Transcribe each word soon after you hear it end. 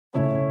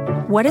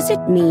what does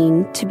it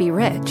mean to be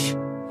rich?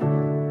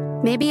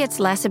 Maybe it's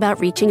less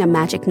about reaching a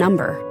magic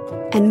number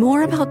and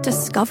more about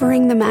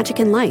discovering the magic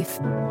in life.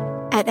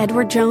 At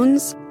Edward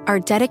Jones,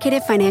 our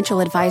dedicated financial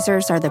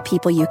advisors are the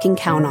people you can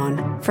count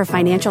on for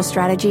financial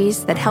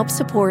strategies that help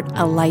support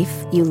a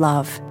life you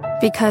love.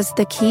 Because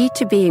the key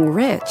to being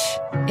rich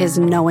is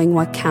knowing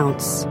what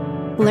counts.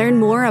 Learn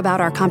more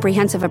about our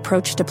comprehensive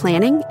approach to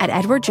planning at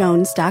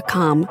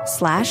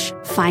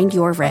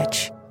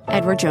edwardjones.com/findyourrich.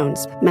 Edward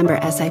Jones, member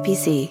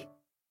SIPC.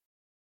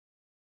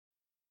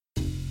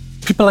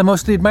 People I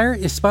Mostly Admire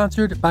is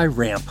sponsored by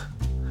Ramp.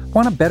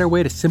 Want a better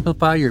way to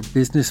simplify your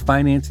business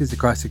finances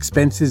across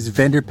expenses,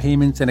 vendor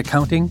payments, and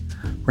accounting?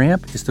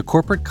 Ramp is the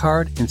corporate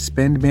card and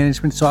spend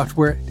management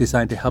software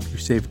designed to help you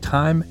save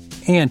time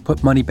and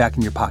put money back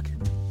in your pocket.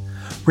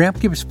 Ramp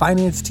gives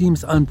finance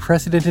teams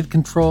unprecedented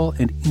control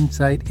and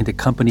insight into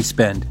company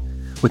spend.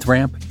 With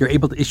Ramp, you're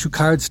able to issue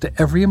cards to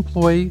every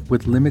employee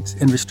with limits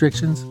and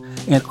restrictions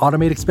and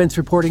automate expense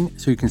reporting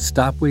so you can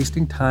stop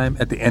wasting time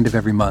at the end of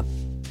every month.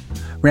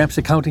 Ramp's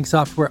accounting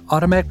software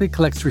automatically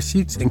collects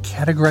receipts and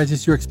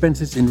categorizes your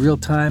expenses in real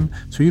time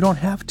so you don't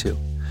have to.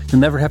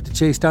 You'll never have to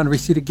chase down a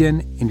receipt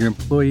again, and your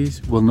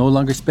employees will no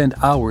longer spend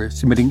hours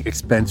submitting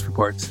expense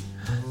reports.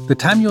 The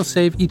time you'll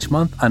save each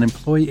month on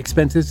employee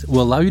expenses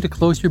will allow you to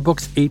close your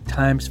books 8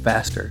 times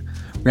faster.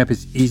 Ramp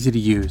is easy to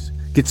use.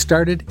 Get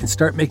started and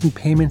start making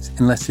payments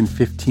in less than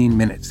 15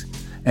 minutes.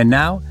 And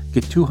now,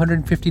 get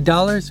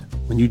 $250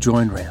 when you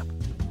join Ramp.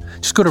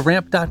 Just go to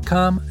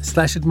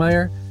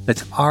ramp.com/admire.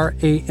 That's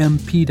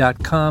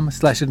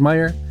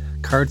ramp.com/admire.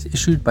 Cards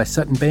issued by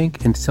Sutton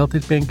Bank and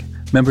Celtic Bank.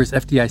 Members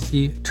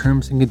FDIC.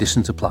 Terms and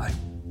conditions apply.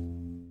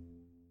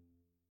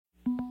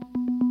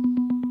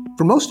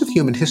 For most of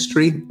human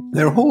history,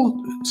 there are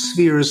whole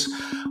spheres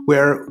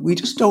where we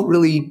just don't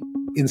really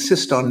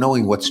insist on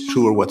knowing what's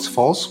true or what's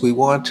false. We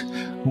want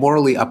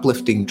morally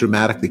uplifting,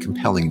 dramatically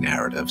compelling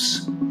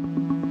narratives.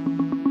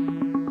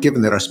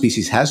 Given that our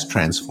species has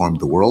transformed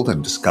the world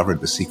and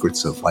discovered the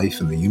secrets of life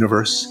in the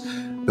universe,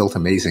 built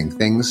amazing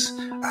things,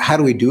 how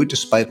do we do it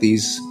despite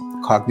these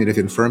cognitive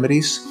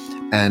infirmities?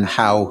 And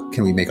how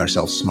can we make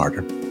ourselves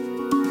smarter?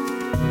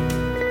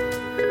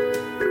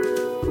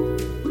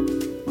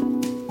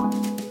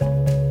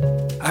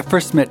 I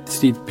first met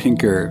Steve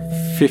Pinker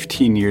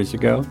 15 years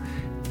ago,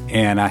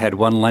 and I had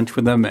one lunch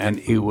with him, and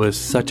it was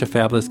such a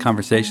fabulous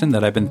conversation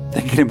that I've been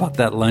thinking about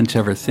that lunch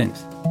ever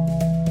since.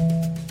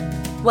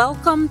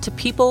 Welcome to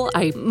People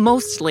I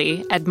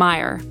Mostly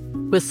Admire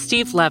with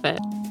Steve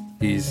Levitt.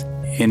 He's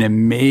an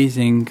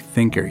amazing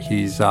thinker.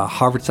 He's a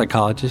Harvard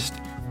psychologist.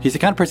 He's the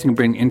kind of person who can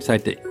bring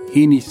insight to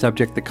any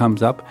subject that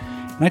comes up.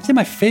 And I'd say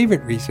my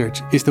favorite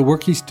research is the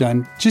work he's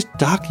done just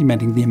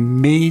documenting the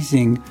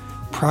amazing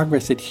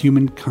progress that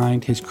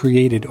humankind has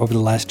created over the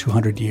last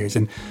 200 years.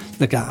 And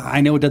look,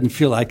 I know it doesn't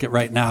feel like it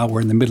right now.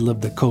 We're in the middle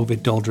of the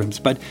COVID doldrums,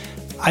 but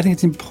I think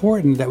it's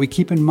important that we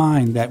keep in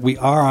mind that we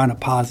are on a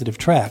positive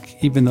track,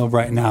 even though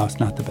right now it's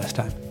not the best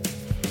time.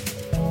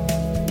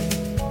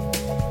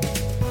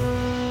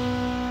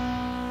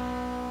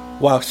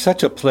 Wow,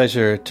 such a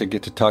pleasure to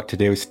get to talk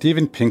today with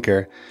Steven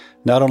Pinker,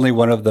 not only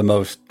one of the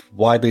most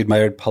widely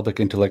admired public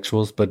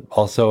intellectuals, but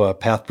also a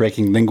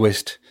path-breaking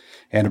linguist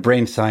and a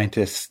brain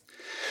scientist.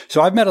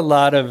 So I've met a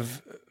lot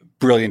of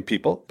brilliant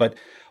people, but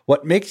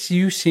what makes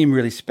you seem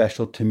really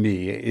special to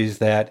me is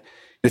that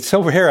it's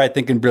so rare, I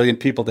think, in brilliant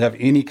people to have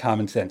any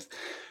common sense.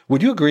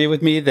 Would you agree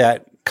with me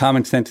that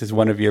common sense is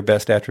one of your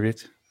best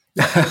attributes?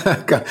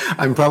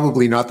 I'm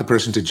probably not the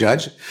person to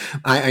judge.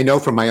 I know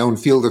from my own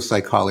field of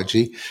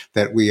psychology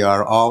that we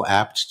are all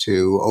apt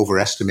to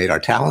overestimate our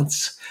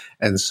talents.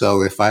 And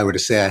so if I were to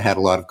say I had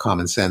a lot of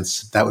common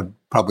sense, that would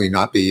probably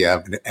not be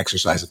an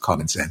exercise of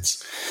common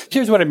sense.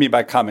 Here's what I mean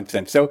by common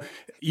sense. So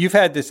you've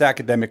had this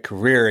academic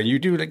career and you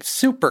do like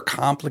super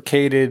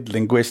complicated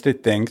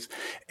linguistic things,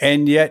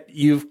 and yet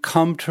you've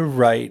come to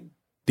write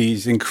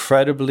these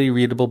incredibly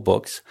readable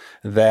books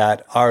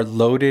that are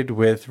loaded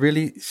with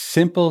really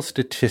simple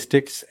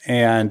statistics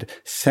and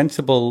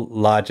sensible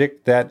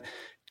logic that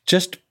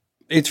just,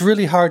 it's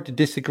really hard to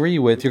disagree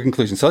with your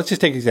conclusions. So let's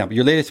just take an example.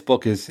 Your latest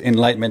book is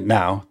Enlightenment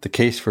Now, The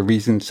Case for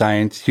Reason,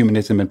 Science,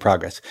 Humanism, and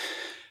Progress.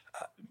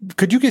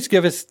 Could you just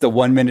give us the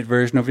 1-minute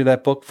version of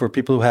that book for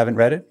people who haven't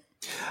read it?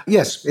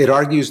 Yes, it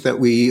argues that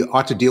we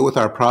ought to deal with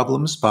our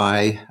problems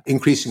by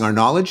increasing our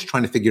knowledge,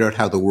 trying to figure out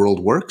how the world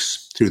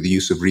works through the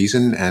use of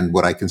reason and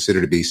what I consider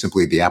to be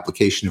simply the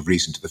application of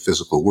reason to the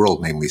physical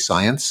world, namely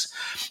science,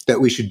 that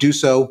we should do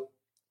so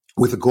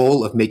with the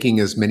goal of making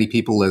as many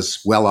people as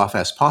well off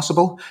as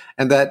possible,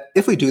 and that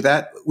if we do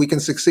that, we can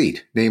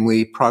succeed.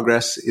 Namely,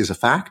 progress is a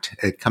fact.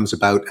 It comes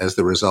about as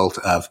the result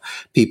of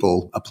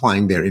people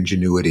applying their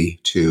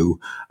ingenuity to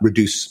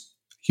reduce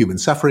human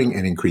suffering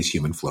and increase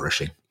human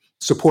flourishing.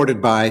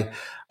 Supported by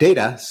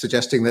data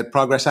suggesting that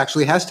progress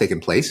actually has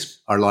taken place.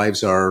 Our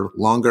lives are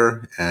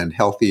longer and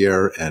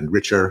healthier and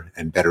richer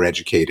and better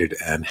educated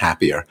and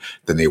happier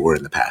than they were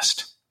in the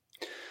past.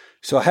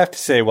 So I have to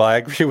say, while I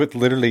agree with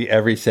literally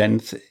every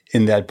sentence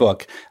in that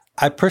book,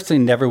 I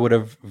personally never would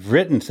have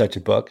written such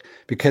a book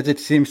because it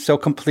seems so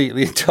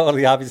completely and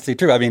totally obviously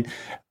true. I mean,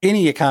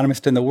 any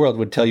economist in the world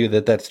would tell you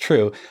that that's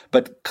true,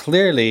 but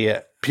clearly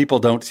people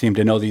don't seem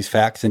to know these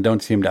facts and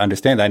don't seem to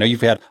understand. I know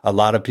you've had a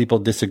lot of people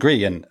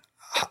disagree, and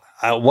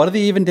what do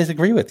they even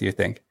disagree with, you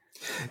think?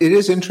 It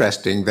is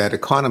interesting that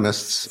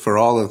economists, for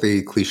all of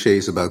the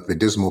cliches about the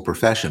dismal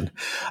profession,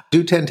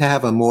 do tend to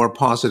have a more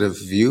positive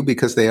view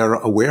because they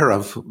are aware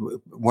of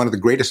one of the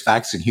greatest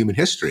facts in human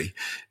history,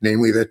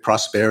 namely that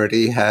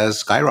prosperity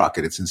has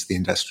skyrocketed since the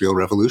Industrial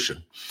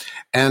Revolution.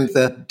 And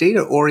the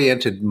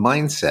data-oriented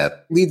mindset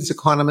leads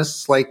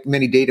economists, like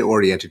many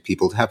data-oriented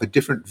people, to have a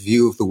different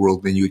view of the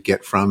world than you would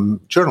get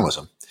from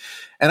journalism.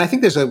 And I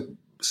think there's a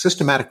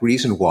systematic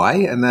reason why,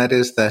 and that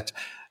is that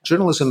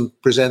journalism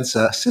presents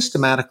a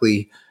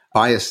systematically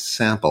biased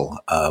sample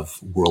of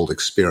world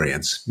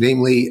experience.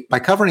 Namely, by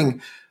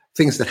covering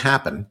things that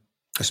happen,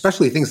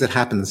 especially things that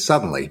happen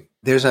suddenly,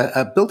 there's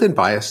a built-in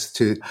bias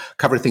to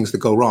cover things that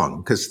go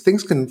wrong, because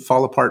things can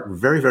fall apart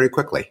very, very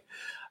quickly.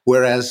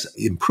 Whereas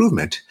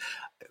improvement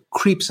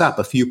creeps up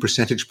a few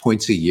percentage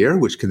points a year,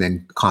 which can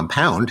then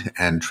compound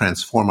and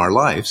transform our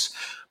lives.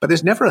 But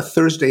there's never a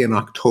Thursday in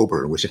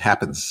October in which it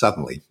happens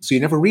suddenly. So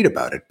you never read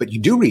about it. But you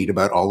do read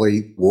about all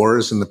the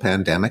wars and the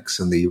pandemics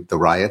and the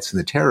riots and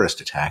the terrorist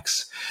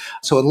attacks.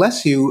 So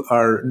unless you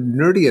are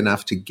nerdy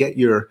enough to get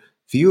your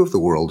view of the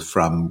world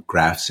from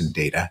graphs and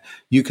data,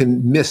 you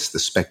can miss the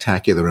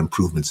spectacular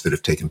improvements that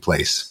have taken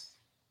place.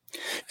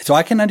 So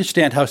I can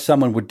understand how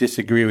someone would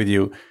disagree with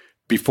you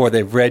before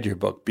they've read your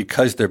book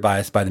because they're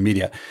biased by the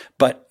media.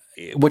 But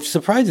what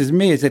surprises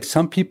me is that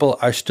some people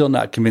are still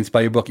not convinced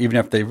by your book, even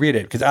if they read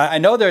it. Because I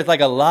know there's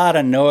like a lot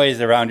of noise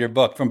around your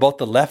book from both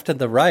the left and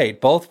the right.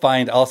 Both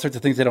find all sorts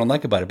of things they don't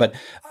like about it. But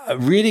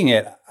reading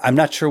it, I'm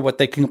not sure what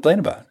they can complain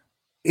about.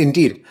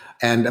 Indeed.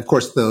 And of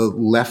course, the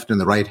left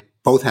and the right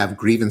both have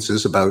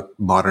grievances about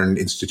modern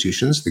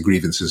institutions. The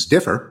grievances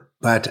differ.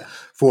 But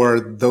for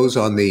those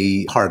on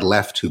the hard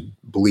left who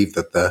believe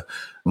that the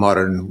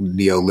modern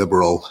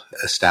neoliberal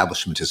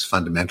establishment is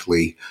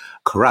fundamentally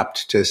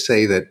corrupt, to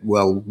say that,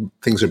 well,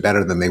 things are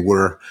better than they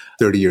were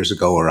 30 years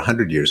ago or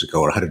 100 years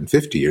ago or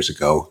 150 years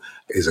ago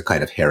is a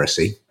kind of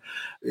heresy.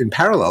 In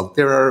parallel,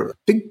 there are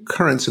big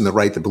currents in the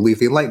right that believe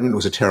the Enlightenment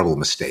was a terrible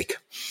mistake.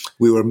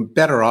 We were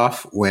better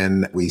off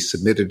when we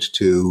submitted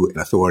to an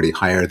authority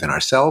higher than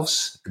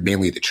ourselves,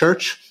 mainly the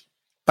church,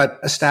 but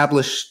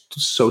established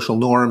social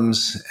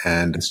norms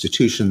and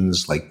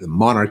institutions like the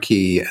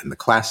monarchy and the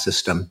class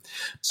system.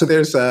 So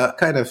there's a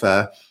kind of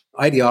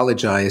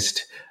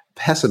ideologized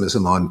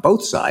pessimism on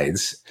both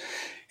sides.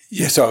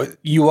 Yeah, so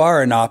you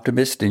are an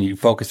optimist and you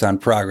focus on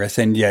progress,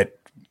 and yet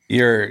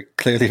you're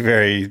clearly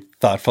very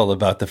thoughtful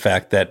about the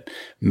fact that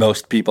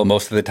most people,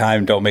 most of the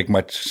time, don't make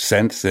much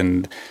sense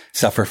and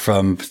suffer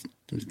from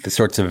the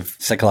sorts of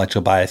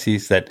psychological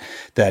biases that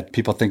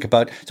people think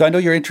about. So I know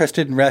you're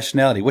interested in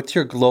rationality. What's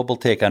your global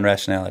take on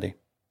rationality?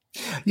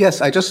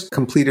 Yes, I just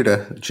completed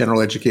a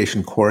general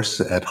education course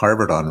at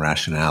Harvard on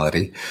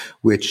rationality,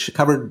 which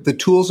covered the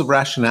tools of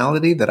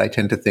rationality that I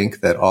tend to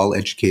think that all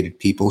educated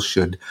people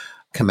should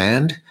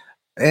command.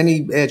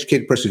 Any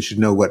educated person should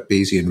know what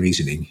Bayesian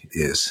reasoning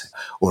is,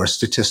 or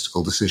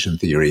statistical decision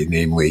theory,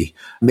 namely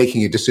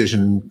making a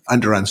decision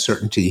under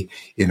uncertainty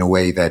in a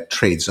way that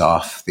trades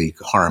off the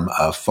harm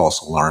of false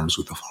alarms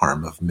with the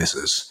harm of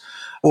misses,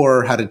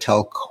 or how to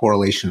tell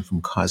correlation from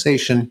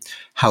causation,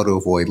 how to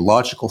avoid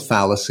logical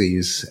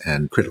fallacies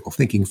and critical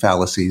thinking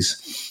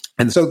fallacies.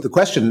 And so the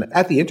question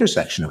at the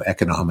intersection of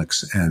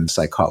economics and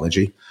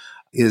psychology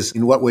is,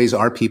 in what ways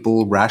are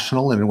people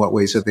rational and in what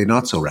ways are they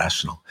not so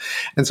rational?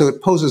 And so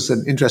it poses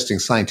an interesting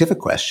scientific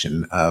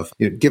question of,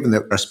 given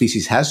that our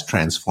species has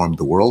transformed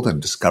the world and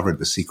discovered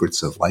the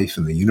secrets of life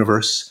in the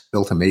universe,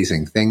 built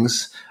amazing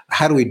things,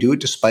 how do we do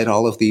it despite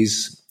all of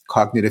these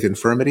cognitive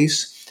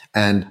infirmities?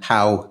 And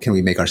how can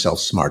we make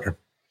ourselves smarter?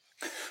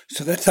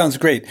 So that sounds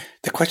great.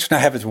 The question I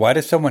have is, why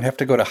does someone have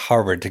to go to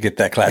Harvard to get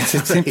that class?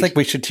 It seems like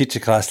we should teach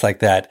a class like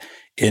that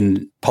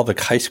in public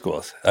high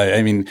schools.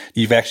 I mean,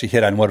 you've actually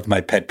hit on one of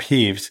my pet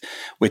peeves,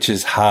 which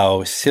is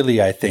how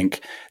silly I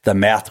think the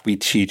math we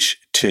teach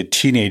to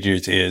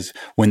teenagers is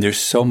when there's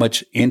so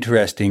much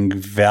interesting,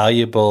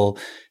 valuable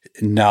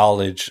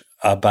knowledge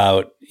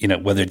about,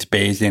 whether it's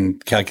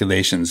Bayesian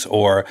calculations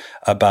or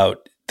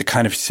about the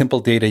kind of simple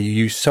data you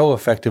use so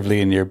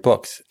effectively in your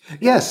books.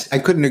 Yes, I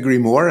couldn't agree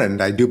more,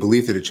 and I do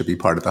believe that it should be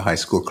part of the high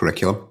school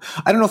curriculum.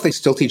 I don't know if they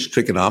still teach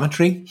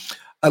trigonometry.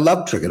 I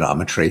love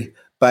trigonometry,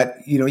 but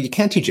you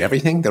can't teach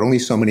everything. There are only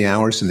so many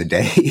hours in the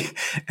day.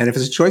 And if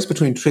it's a choice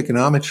between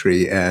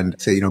trigonometry and,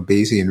 say,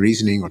 Bayesian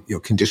reasoning or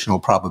conditional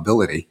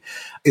probability,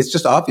 it's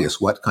just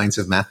obvious what kinds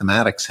of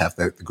mathematics have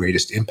the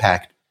greatest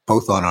impact,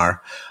 both on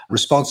our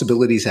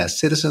responsibilities as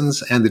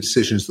citizens and the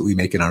decisions that we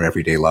make in our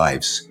everyday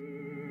lives.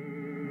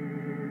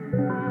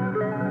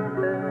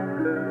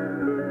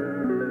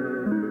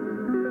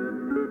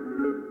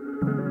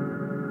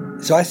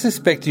 So I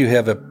suspect you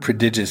have a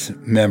prodigious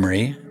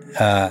memory.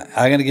 I'm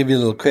going to give you a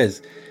little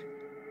quiz.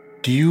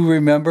 Do you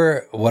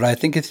remember what I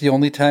think is the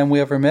only time we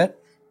ever met?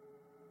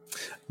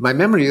 My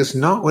memory is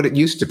not what it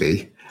used to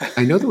be.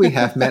 I know that we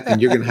have met,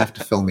 and you're going to have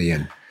to fill me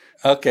in.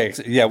 Okay.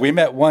 So, yeah, we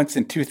met once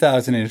in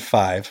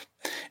 2005,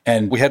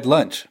 and we had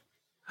lunch.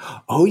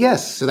 Oh,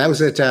 yes. So that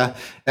was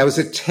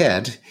at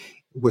TED.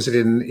 Was it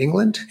in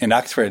England? In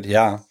Oxford,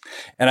 yeah.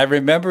 And I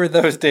remember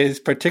those days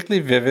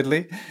particularly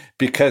vividly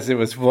because it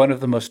was one of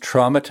the most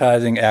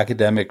traumatizing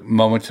academic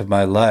moments of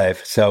my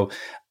life. So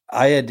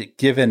I had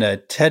given a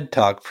TED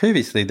talk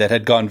previously that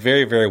had gone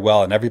very, very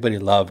well and everybody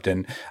loved.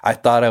 And I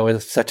thought I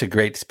was such a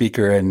great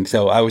speaker. And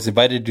so I was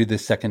invited to do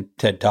this second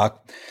TED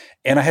talk.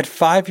 And I had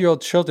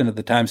 5-year-old children at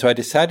the time. So I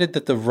decided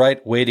that the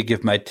right way to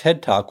give my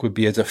TED talk would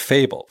be as a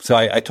fable. So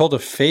I told a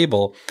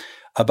fable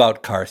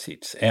about car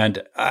seats.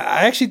 And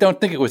I actually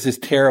don't think it was as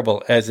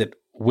terrible as it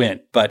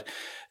went. But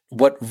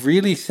what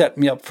really set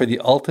me up for the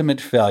ultimate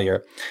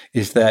failure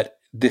is that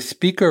the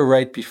speaker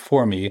right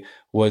before me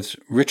was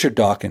Richard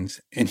Dawkins,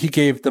 and he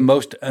gave the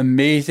most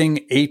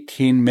amazing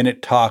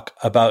 18-minute talk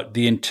about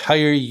the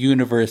entire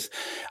universe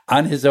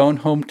on his own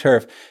home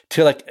turf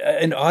to like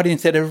an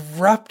audience that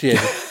erupted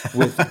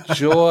with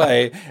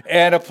joy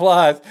and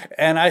applause.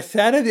 And I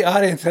sat in the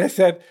audience and I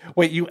said,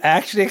 wait, you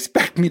actually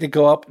expect me to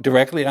go up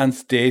directly on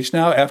stage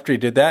now after he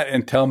did that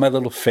and tell my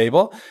little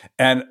fable?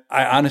 And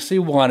I honestly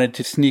wanted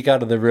to sneak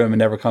out of the room and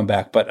never come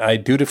back, but I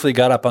dutifully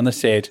got up on the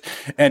stage,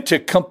 and to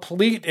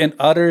complete and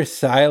utter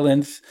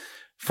silence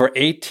for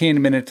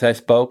 18 minutes I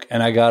spoke,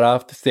 and I got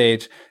off the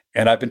stage,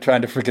 and I've been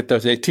trying to forget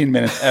those 18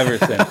 minutes ever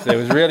since. It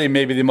was really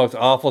maybe the most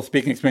awful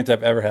speaking experience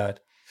I've ever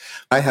had.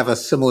 I have a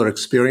similar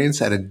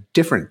experience at a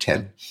different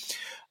TED.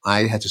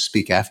 I had to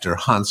speak after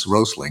Hans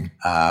Rosling,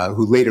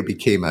 who later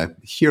became a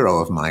hero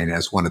of mine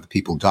as one of the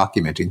people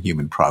documenting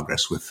human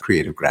progress with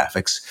creative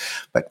graphics.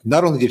 But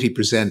not only did he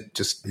present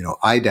just,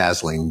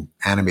 eye-dazzling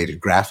animated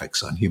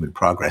graphics on human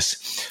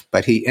progress,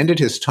 but he ended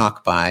his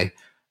talk by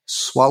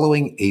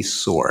swallowing a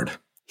sword.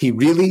 He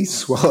really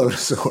swallowed a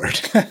sword.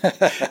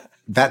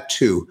 That,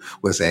 too,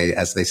 was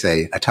as they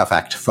say, a tough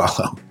act to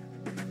follow.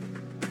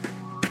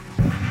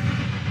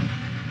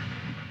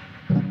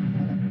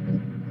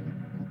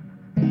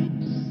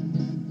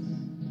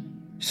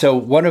 So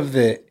one of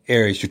the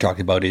areas you're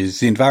talking about is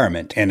the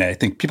environment. And I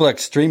think people are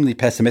extremely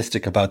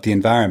pessimistic about the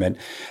environment.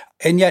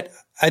 And yet,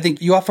 I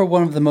think you offer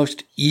one of the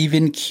most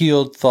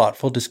even-keeled,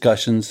 thoughtful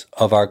discussions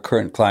of our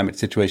current climate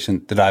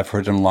situation that I've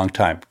heard in a long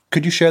time.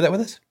 Could you share that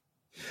with us?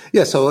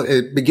 Yeah, so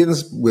it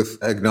begins with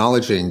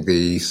acknowledging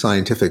the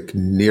scientific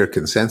near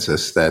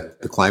consensus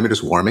that the climate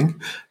is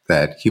warming,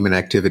 that human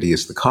activity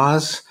is the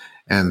cause,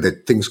 and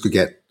that things could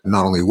get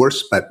not only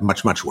worse, but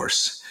much, much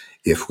worse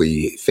if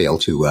we fail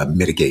to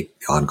mitigate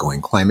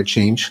ongoing climate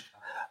change.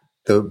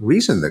 The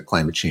reason that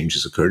climate change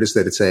has occurred is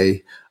that it's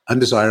a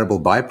undesirable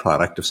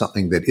byproduct of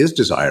something that is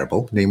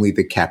desirable, namely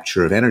the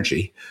capture of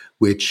energy,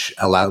 which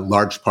allow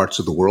large parts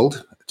of the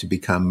world to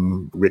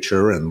become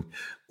richer, and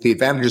the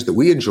advantages that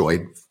we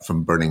enjoyed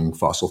from burning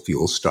fossil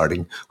fuels,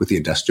 starting with the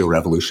Industrial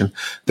Revolution,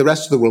 the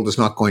rest of the world is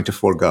not going to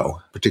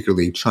forego,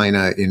 particularly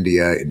China,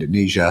 India,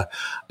 Indonesia,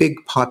 big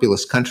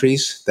populous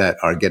countries that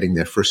are getting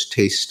their first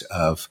taste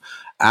of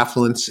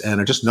affluence and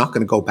are just not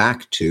going to go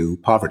back to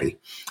poverty.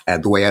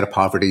 And the way out of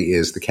poverty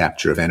is the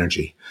capture of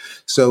energy.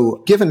 So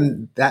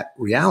given that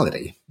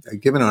reality,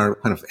 given our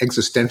kind of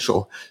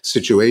existential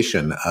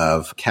situation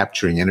of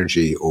capturing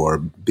energy or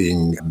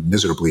being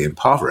miserably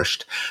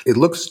impoverished, it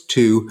looks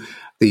to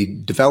the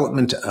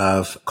development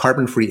of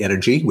carbon-free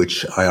energy,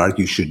 which I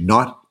argue should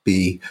not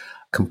be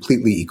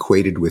completely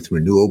equated with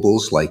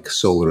renewables like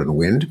solar and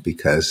wind,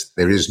 because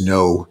there is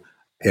no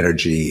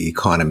energy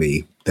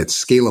economy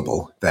that's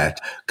scalable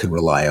that can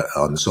rely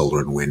on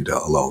solar and wind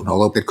alone.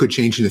 Although that could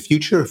change in the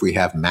future if we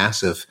have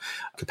massive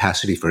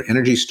capacity for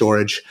energy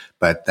storage,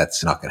 but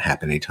that's not going to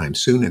happen anytime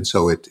soon. And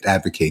so it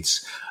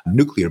advocates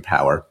nuclear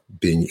power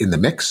being in the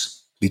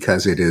mix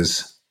because it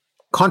is,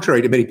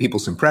 contrary to many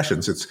people's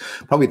impressions, it's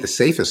probably the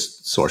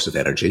safest source of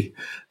energy,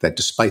 that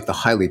despite the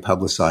highly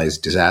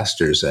publicized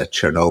disasters at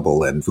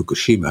Chernobyl and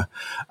Fukushima,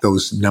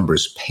 those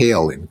numbers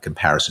pale in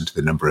comparison to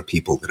the number of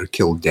people that are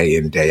killed day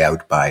in, day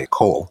out by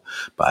coal,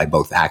 by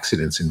both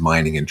accidents in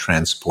mining and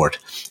transport,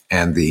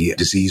 and the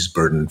disease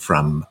burden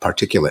from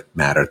particulate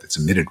matter that's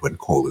emitted when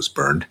coal is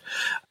burned.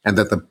 And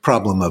that the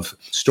problem of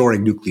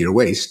storing nuclear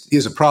waste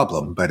is a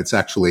problem, but it's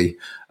actually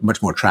a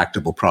much more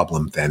tractable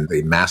problem than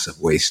the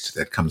massive waste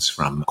that comes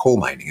from coal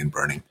mining and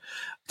burning.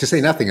 To say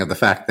nothing of the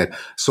fact that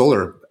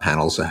solar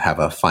panels have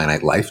a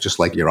finite life, just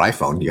like your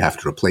iPhone. You have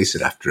to replace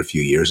it after a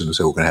few years. And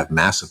so we're going to have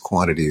massive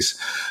quantities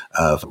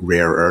of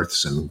rare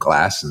earths and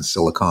glass and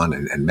silicon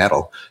and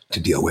metal to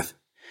deal with.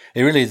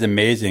 It really is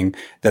amazing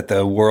that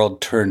the world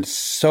turned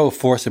so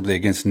forcibly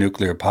against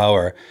nuclear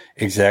power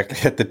exactly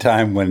at the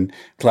time when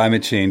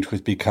climate change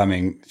was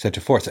becoming such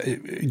a force.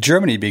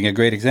 Germany being a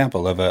great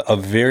example of a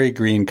very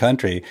green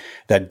country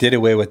that did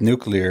away with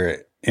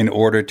nuclear in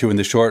order to, in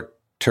the short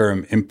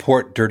term,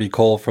 import dirty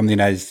coal from the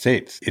United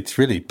States. It's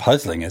really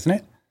puzzling, isn't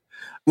it?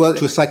 Well,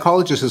 to a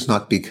psychologist, it's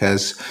not,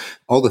 because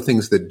all the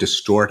things that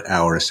distort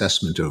our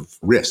assessment of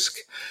risk,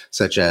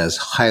 such as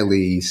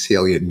highly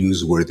salient,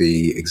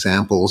 newsworthy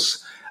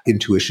examples,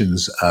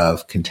 intuitions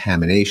of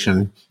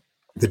contamination,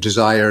 the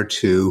desire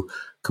to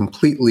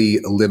completely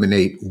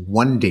eliminate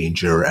one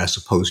danger as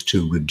opposed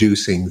to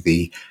reducing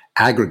the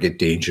aggregate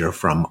danger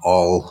from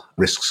all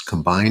risks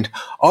combined.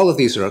 All of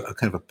these are a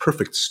kind of a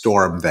perfect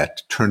storm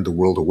that turned the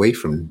world away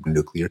from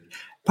nuclear,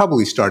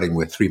 probably starting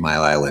with 3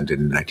 Mile Island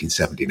in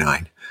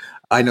 1979.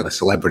 I know a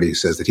celebrity who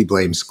says that he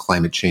blames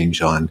climate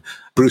change on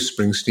Bruce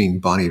Springsteen,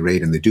 Bonnie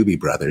Raitt, and the Doobie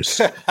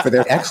Brothers for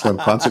their excellent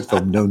concert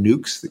film No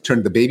Nukes that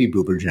turned the baby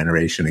boomer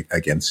generation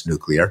against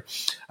nuclear.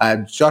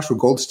 Joshua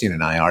Goldstein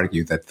and I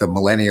argue that the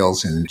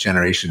millennials and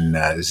Generation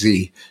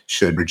Z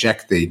should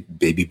reject the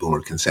baby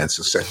boomer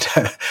consensus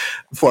and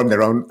form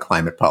their own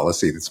climate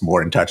policy that's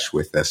more in touch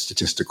with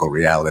statistical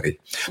reality.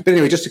 But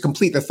anyway, just to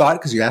complete the thought,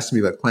 because you asked me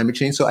about climate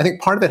change, so I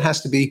think part of it has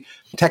to be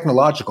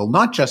technological,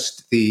 not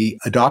just the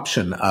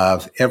adoption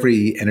of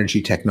every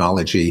energy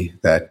technology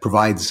that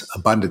provides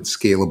abundant,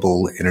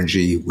 scalable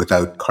energy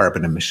without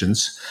carbon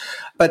emissions,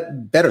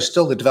 but better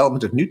still, the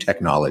development of new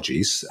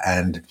technologies.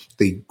 And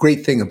the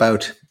great thing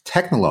about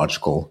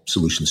technological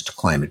solutions to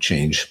climate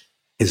change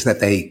is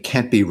that they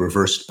can't be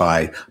reversed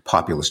by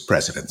populist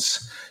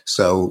presidents.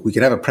 So we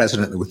can have a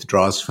president that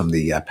withdraws from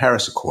the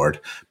Paris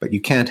Accord, but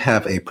you can't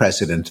have a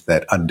president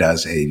that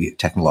undoes a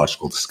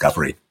technological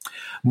discovery.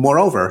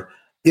 Moreover,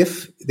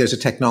 if there's a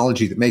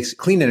technology that makes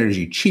clean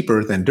energy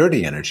cheaper than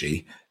dirty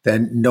energy,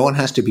 then no one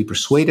has to be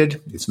persuaded.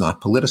 It's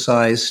not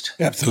politicized.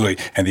 Absolutely.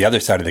 And the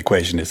other side of the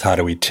equation is how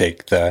do we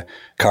take the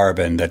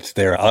carbon that's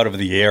there out of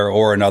the air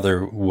or in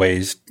other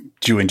ways,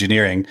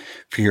 geoengineering,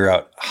 figure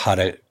out how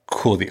to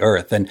cool the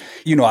earth. And,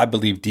 I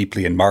believe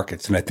deeply in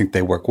markets and I think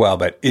they work well,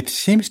 but it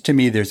seems to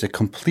me there's a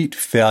complete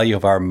failure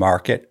of our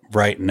market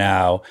right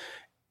now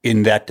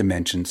in that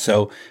dimension.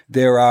 So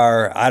there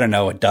are,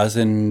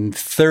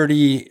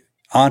 30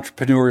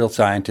 entrepreneurial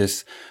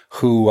scientists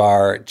who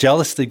are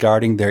jealously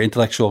guarding their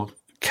intellectual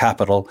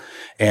capital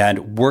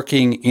and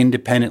working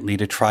independently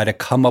to try to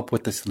come up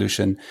with a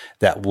solution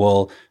that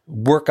will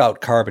work out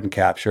carbon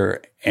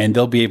capture, and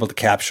they'll be able to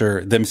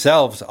capture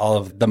themselves all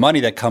of the money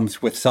that comes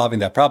with solving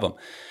that problem.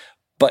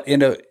 But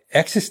in an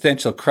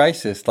existential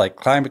crisis like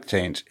climate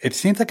change, it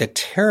seems like a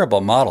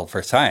terrible model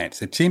for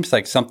science. It seems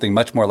like something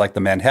much more like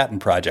the Manhattan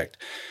Project,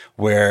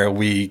 where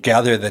we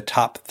gather the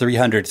top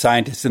 300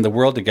 scientists in the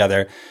world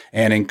together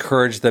and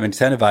encourage them,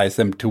 incentivize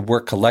them to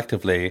work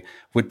collectively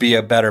would be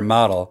a better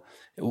model.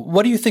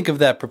 What do you think of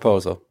that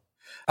proposal?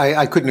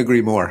 I couldn't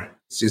agree more.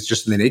 It's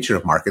just in the nature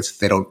of markets.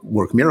 They don't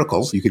work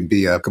miracles. You can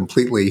be a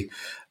completely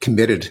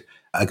committed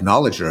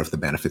acknowledger of the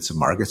benefits of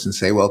markets and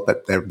say, well,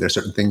 but there are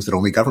certain things that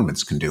only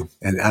governments can do.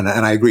 And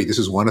I agree, this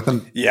is one of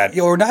them. Yeah,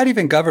 or not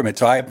even government.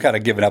 So I'm kind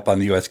of giving up on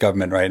the U.S.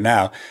 government right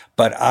now.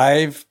 But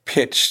I've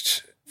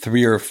pitched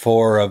 3 or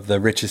 4 of the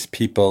richest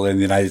people in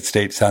the United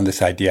States on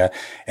this idea.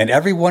 And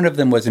every one of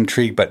them was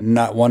intrigued, but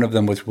not one of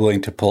them was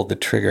willing to pull the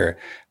trigger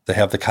to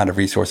have the kind of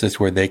resources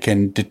where they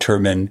can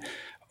determine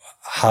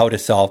how to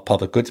solve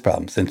public goods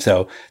problems. And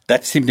so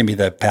that seemed to be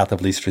the path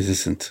of least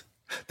resistance.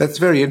 That's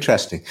very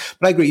interesting.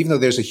 But I agree, even though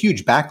there's a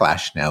huge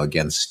backlash now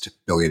against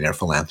billionaire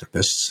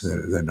philanthropists,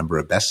 the number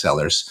of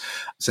bestsellers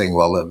saying,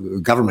 well,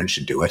 the government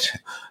should do it.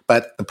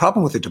 But the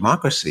problem with a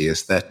democracy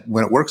is that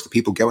when it works, the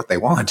people get what they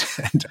want.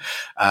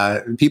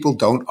 And people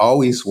don't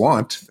always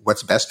want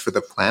what's best for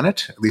the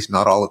planet, at least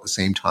not all at the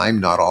same time,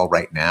 not all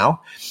right now.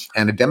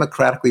 And a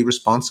democratically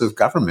responsive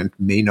government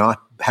may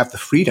not have the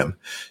freedom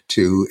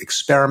to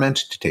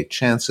experiment, to take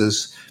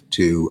chances,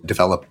 to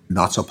develop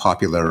not so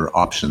popular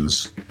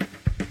options.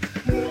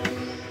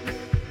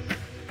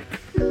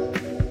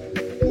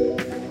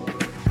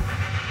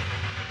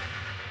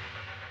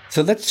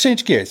 So let's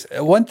change gears.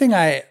 One thing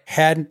I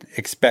hadn't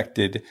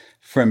expected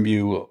from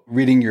you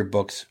reading your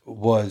books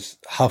was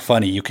how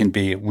funny you can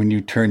be when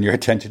you turn your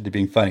attention to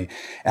being funny.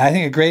 And I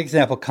think a great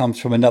example comes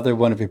from another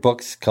one of your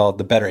books called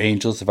The Better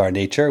Angels of Our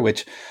Nature,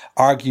 which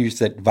argues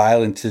that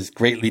violence is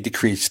greatly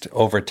decreased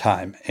over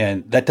time.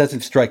 And that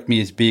doesn't strike me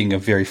as being a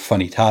very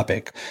funny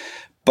topic.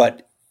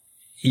 But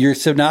your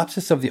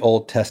synopsis of the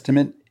Old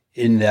Testament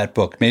in that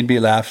book made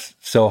me laugh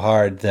so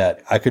hard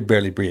that I could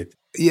barely breathe.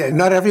 Yeah,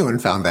 not everyone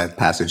found that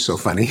passage so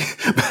funny.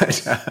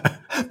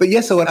 But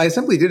yes, so what I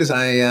simply did is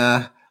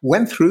I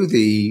went through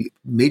the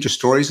major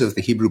stories of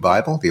the Hebrew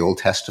Bible, the Old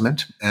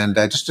Testament, and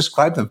I just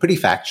described them pretty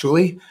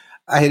factually.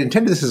 I had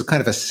intended this as a kind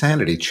of a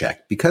sanity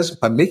check because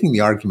I'm making the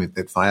argument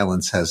that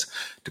violence has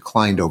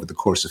declined over the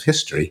course of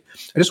history.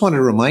 I just wanted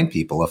to remind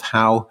people of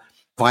how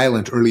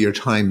violent earlier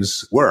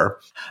times were.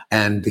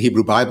 And the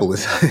Hebrew Bible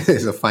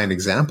is a fine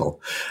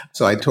example.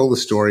 So I told the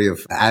story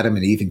of Adam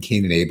and Eve and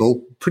Cain and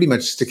Abel, pretty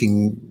much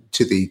sticking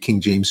to the King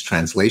James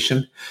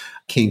translation.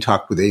 Cain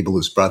talked with Abel,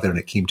 his brother, and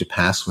it came to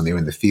pass when they were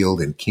in the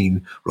field, and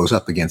Cain rose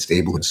up against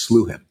Abel and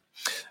slew him.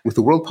 With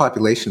the world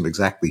population of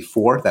exactly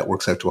 4, that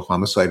works out to a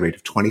homicide rate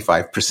of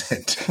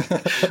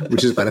 25%,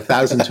 which is about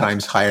 1,000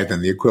 times higher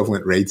than the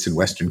equivalent rates in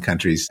Western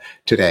countries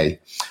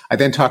today. I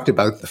then talked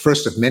about the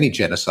first of many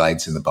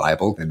genocides in the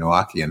Bible, the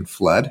Noachian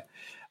flood.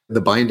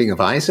 the binding of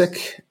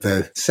Isaac,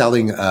 the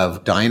selling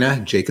of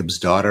Dinah, Jacob's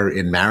daughter,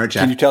 in marriage.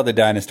 Can you tell the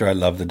Dinah story? I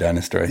love the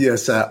Dinah story.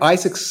 Yes.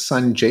 Isaac's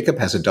son Jacob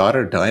has a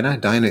daughter, Dinah.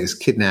 Dinah is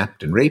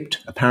kidnapped and raped,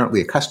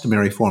 apparently a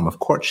customary form of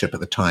courtship at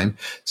the time,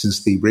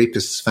 since the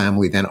rapist's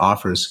family then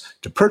offers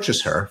to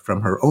purchase her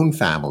from her own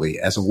family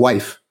as a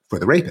wife for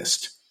the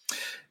rapist.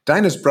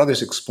 Dinah's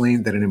brothers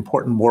explained that an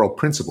important moral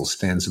principle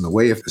stands in the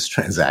way of this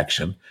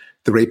transaction.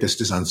 The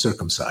rapist is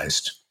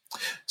uncircumcised.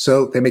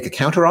 So they make a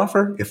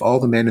counteroffer. If all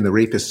the men in the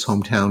rapist's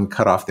hometown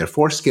cut off their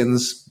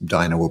foreskins,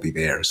 Dinah will be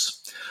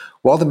theirs.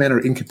 While the men are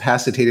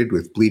incapacitated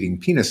with bleeding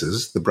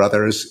penises, the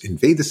brothers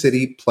invade the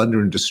city,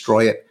 plunder and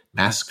destroy it,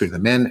 massacre the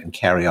men, and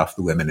carry off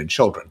the women and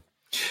children.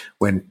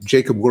 When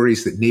Jacob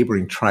worries that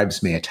neighboring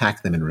tribes may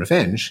attack them in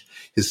revenge,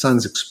 his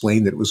sons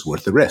explain that it was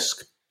worth the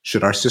risk.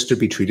 Should our sister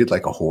be treated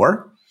like a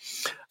whore?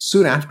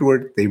 Soon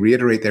afterward, they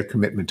reiterate their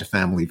commitment to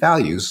family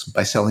values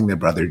by selling their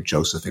brother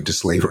Joseph into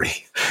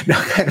slavery.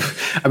 Now,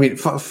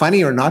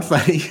 funny or not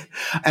funny.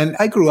 And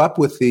I grew up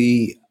with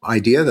the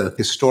idea that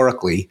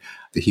historically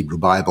the Hebrew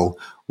Bible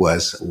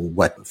was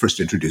what first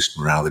introduced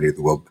morality to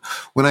the world.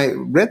 When I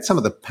read some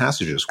of the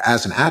passages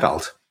as an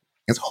adult,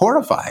 it's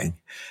horrifying.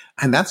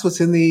 And that's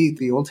what's in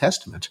the Old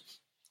Testament.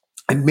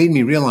 It made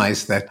me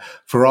realize that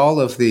for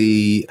all of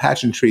the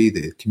pageantry,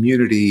 the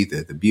community,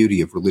 the beauty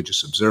of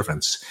religious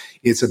observance,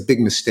 it's a big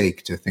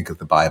mistake to think of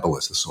the Bible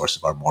as the source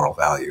of our moral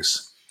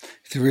values.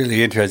 It's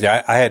really interesting.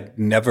 I had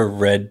never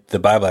read the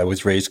Bible. I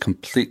was raised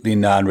completely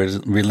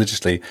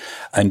non-religiously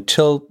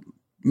until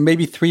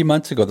maybe 3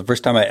 months ago, the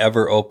first time I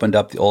ever opened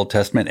up the Old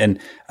Testament. And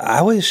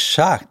I was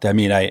shocked. I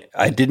mean,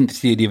 I didn't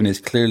see it even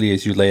as clearly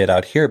as you lay it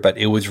out here, but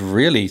it was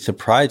really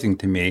surprising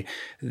to me,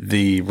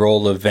 the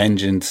role of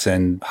vengeance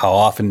and how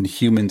often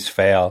humans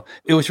fail.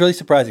 It was really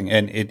surprising.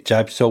 And it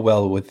jibes so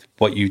well with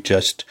what you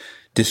just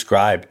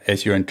described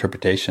as your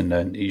interpretation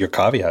and your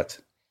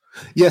caveats.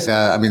 Yes,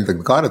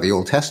 the God of the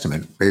Old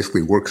Testament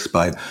basically works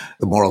by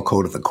the moral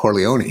code of the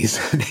Corleones.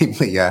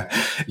 Namely,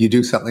 you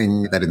do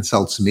something that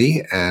insults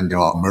me and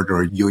I'll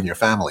murder you and your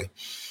family.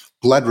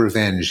 Blood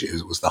revenge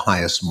was the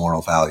highest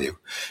moral value.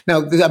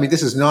 Now,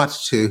 this is not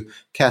to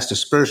cast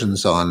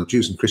aspersions on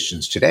Jews and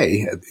Christians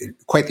today.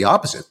 Quite the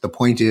opposite. The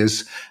point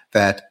is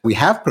that we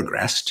have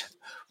progressed,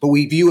 but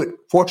we view it,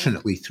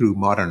 fortunately, through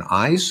modern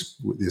eyes.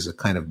 There's a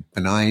kind of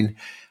benign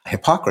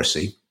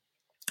hypocrisy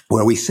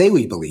where we say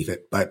we believe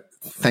it, but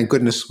thank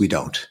goodness we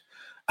don't.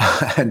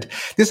 And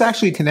this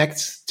actually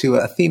connects to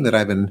a theme that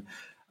I've been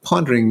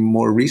pondering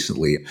more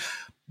recently.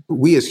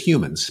 We as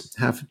humans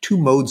have two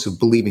modes of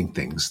believing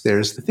things.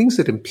 There's the things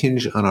that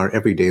impinge on our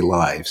everyday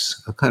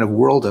lives, a kind of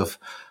world of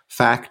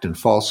fact and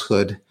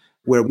falsehood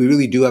where we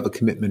really do have a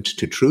commitment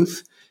to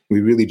truth. We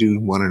really do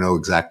want to know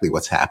exactly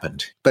what's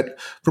happened. But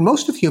for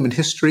most of human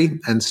history,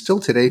 and still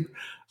today,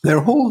 there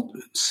are whole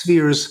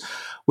spheres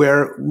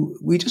where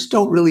we just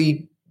don't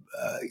really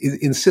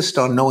insist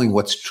on knowing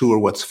what's true or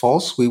what's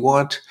false. We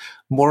want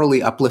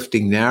morally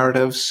uplifting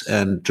narratives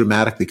and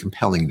dramatically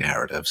compelling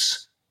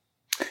narratives.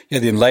 Yeah,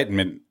 the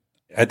Enlightenment,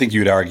 I think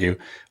you'd argue,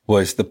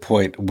 was the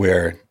point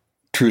where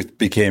truth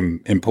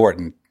became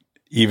important,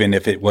 even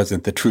if it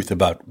wasn't the truth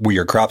about were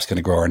your crops going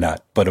to grow or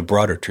not, but a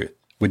broader truth.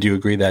 Would you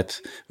agree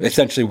that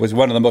essentially was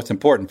one of the most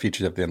important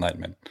features of the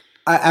Enlightenment?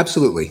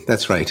 Absolutely.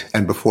 That's right.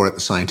 And before it, the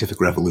scientific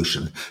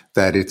revolution,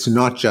 that it's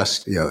not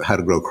just, how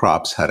to grow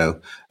crops, how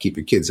to keep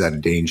your kids out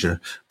of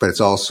danger, but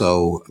it's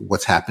also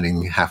what's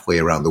happening halfway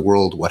around the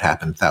world, what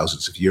happened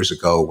thousands of years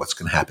ago, what's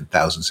going to happen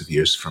thousands of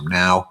years from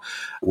now,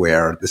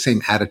 where the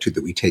same attitude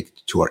that we take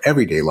to our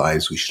everyday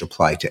lives, we should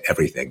apply to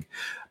everything.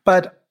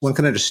 But one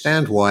can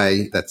understand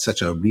why that's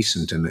such a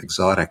recent and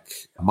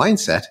exotic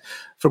mindset.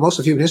 For most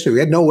of human history, we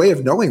had no way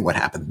of knowing what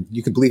happened.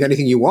 You could believe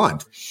anything you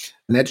want.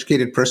 An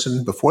educated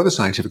person before the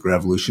scientific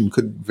revolution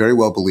could very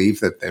well believe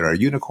that there are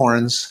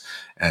unicorns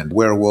and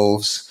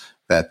werewolves,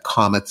 that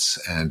comets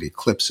and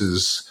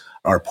eclipses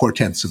are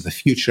portents of the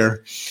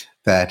future,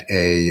 that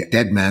a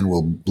dead man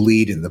will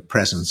bleed in the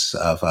presence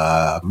of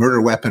a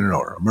murder weapon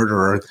or a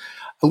murderer.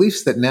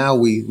 Beliefs that now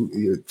we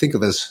think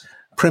of as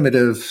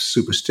primitive,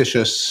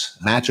 superstitious,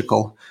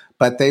 magical,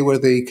 but they were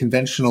the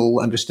conventional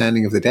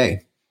understanding of the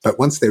day. But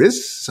once there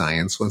is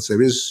science, once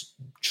there is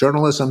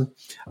journalism,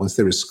 once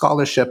there is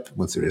scholarship,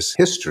 once there is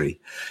history,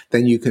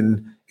 then you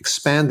can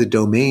expand the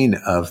domain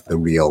of the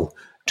real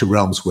to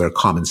realms where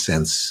common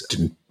sense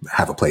didn't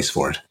have a place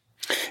for it.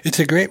 It's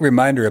a great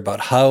reminder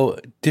about how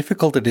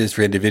difficult it is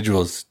for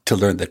individuals to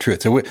learn the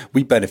truth. So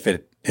we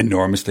benefit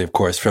enormously, of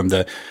course, from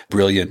the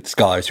brilliant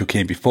scholars who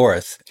came before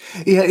us.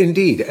 Yeah,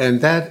 indeed.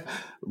 And that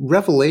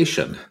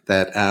revelation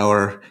that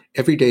our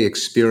everyday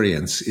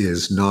experience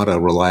is not a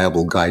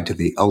reliable guide to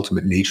the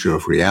ultimate nature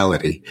of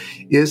reality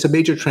is a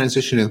major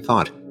transition in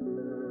thought.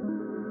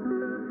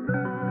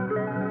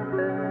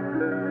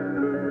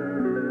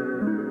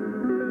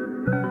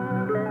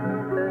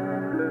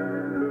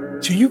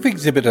 So you've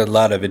exhibited a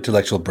lot of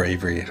intellectual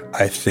bravery,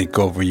 I think,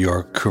 over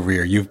your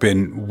career. You've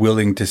been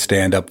willing to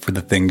stand up for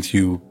the things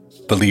you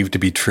believe to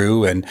be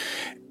true. And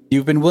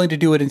You've been willing to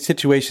do it in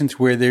situations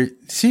where there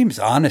seems,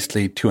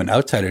 honestly, to an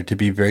outsider to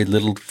be very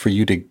little for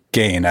you to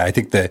gain. I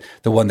think the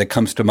one that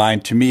comes to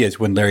mind to me is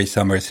when Larry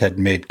Summers had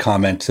made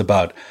comments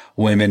about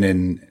women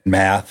in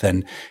math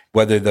and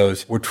whether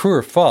those were true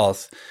or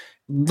false.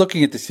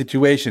 Looking at the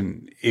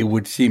situation, it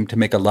would seem to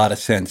make a lot of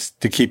sense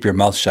to keep your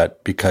mouth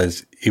shut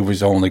because it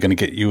was only going to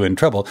get you in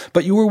trouble.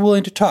 But you were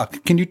willing to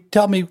talk. Can you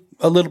tell me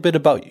a little bit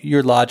about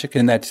your logic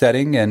in that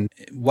setting and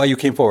why you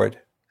came forward?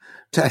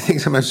 I think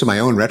sometimes to my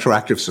own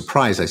retroactive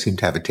surprise, I seem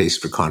to have a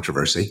taste for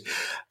controversy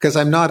because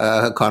I'm not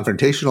a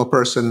confrontational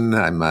person.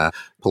 I'm a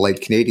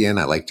polite Canadian.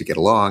 I like to get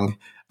along.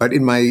 But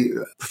in my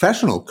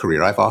professional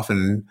career, I've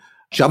often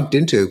jumped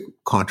into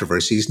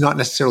controversies, not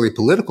necessarily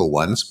political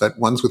ones, but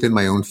ones within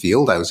my own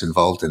field. I was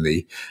involved in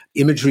the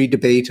imagery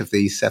debate of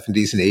the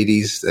 70s and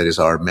 80s. That is,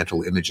 are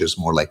mental images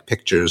more like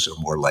pictures or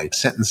more like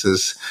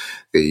sentences?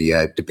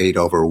 The debate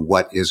over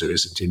what is or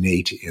isn't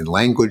innate in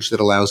language that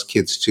allows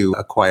kids to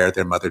acquire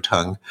their mother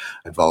tongue,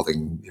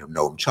 involving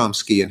Noam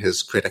Chomsky and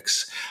his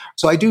critics.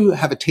 So I do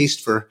have a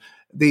taste for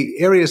the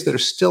areas that are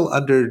still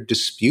under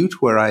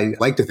dispute, where I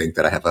like to think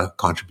that I have a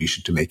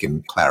contribution to make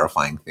in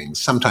clarifying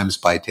things, sometimes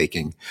by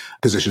taking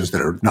positions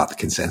that are not the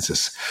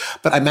consensus.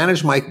 But I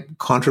manage my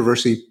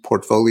controversy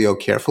portfolio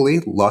carefully.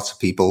 Lots of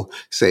people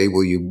say,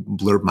 will you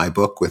blurb my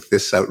book with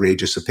this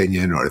outrageous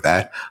opinion or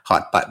that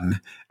hot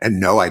button? And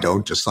no, I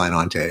don't just sign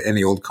on to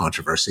any old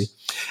controversy.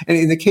 And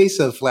in the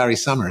case of Larry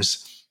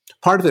Summers,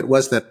 part of it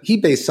was that he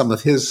based some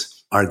of his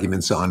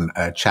arguments on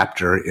a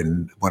chapter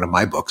in one of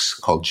my books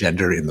called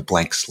Gender in the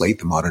Blank Slate,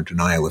 The Modern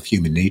Denial of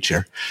Human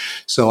Nature.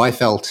 So I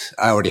felt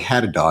I already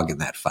had a dog in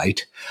that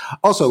fight.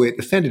 Also, it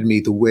offended me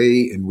the way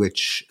in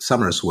which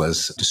Summers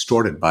was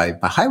distorted by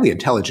highly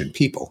intelligent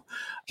people.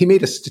 He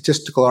made a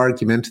statistical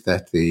argument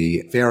that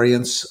the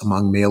variance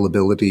among male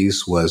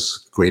abilities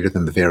was greater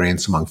than the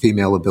variance among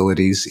female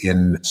abilities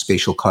in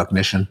spatial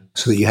cognition,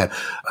 so that you had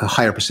a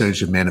higher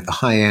percentage of men at the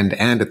high end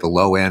and at the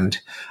low end,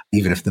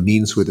 even if the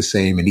means were the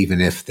same, and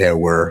even if there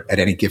were, at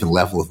any given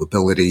level of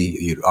ability,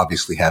 you'd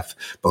obviously have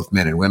both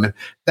men and women.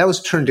 That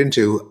was turned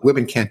into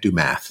women can't do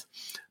math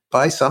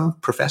by some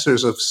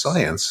professors of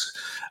science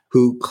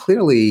who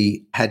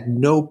clearly had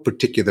no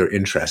particular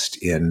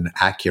interest in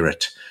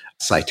accurate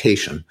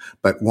citation,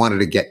 but wanted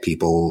to get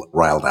people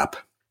riled up.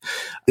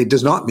 It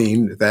does not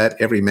mean that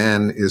every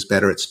man is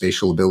better at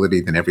spatial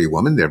ability than every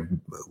woman. There are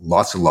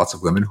lots and lots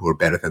of women who are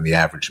better than the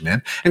average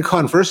man. And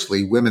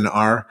conversely, women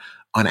are,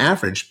 on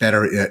average,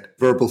 better at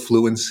verbal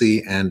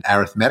fluency and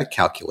arithmetic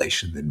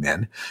calculation than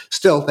men.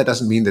 Still, that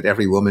doesn't mean that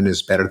every woman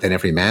is better than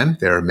every man.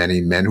 There are many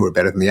men who are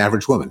better than the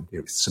average woman.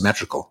 It's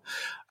symmetrical.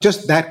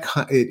 Just that,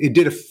 it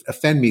did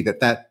offend me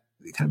that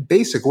kind of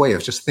basic way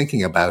of just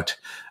thinking about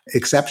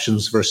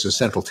exceptions versus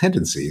central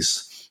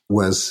tendencies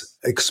was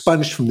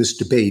expunged from this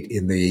debate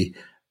in the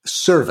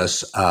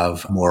service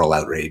of moral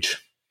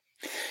outrage.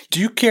 Do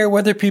you care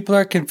whether people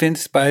are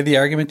convinced by the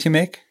arguments you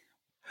make?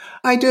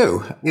 I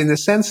do, in the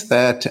sense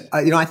that,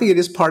 I think it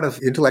is part of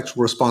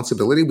intellectual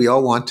responsibility. We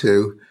all want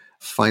to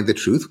find the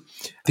truth.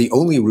 The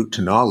only route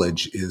to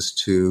knowledge is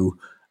to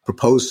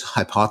propose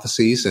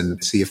hypotheses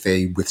and see if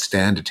they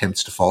withstand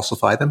attempts to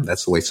falsify them.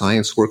 That's the way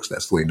science works.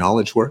 That's the way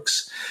knowledge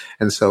works.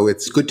 And so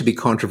it's good to be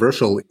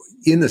controversial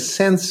in the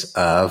sense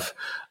of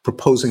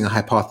proposing a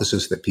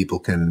hypothesis that people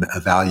can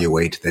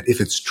evaluate, that if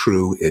it's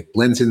true, it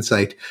lends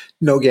insight.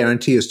 No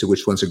guarantee as to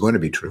which ones are going to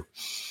be true.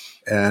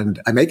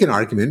 And I make an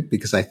argument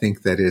because I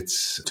think that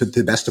it's, to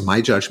the best of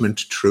my judgment,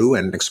 true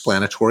and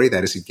explanatory.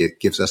 That is, it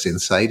gives us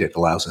insight. It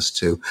allows us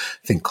to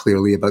think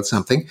clearly about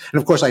something.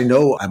 And of course, I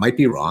know I might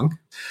be wrong.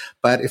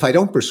 But if I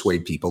don't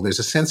persuade people, there's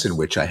a sense in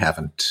which I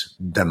haven't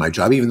done my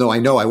job, even though I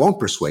know I won't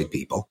persuade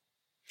people.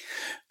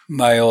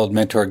 My old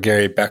mentor,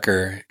 Gary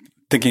Becker,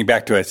 thinking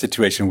back to a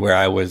situation where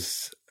I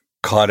was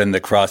caught in the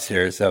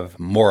crosshairs of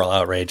moral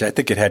outrage. I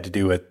think it had to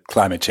do with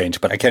climate change,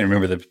 but I can't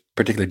remember the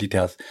particular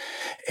details.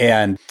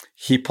 And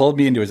he pulled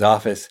me into his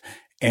office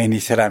and he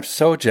said, "I'm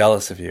so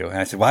jealous of you." And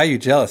I said, "Why are you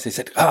jealous?" He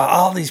said, "Oh,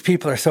 all these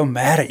people are so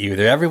mad at you.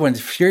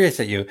 Everyone's furious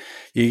at you.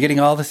 You're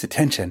getting all this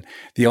attention.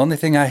 The only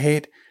thing I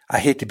hate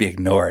to be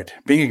ignored.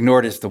 Being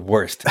ignored is the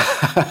worst."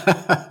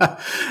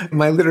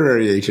 My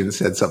literary agent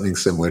said something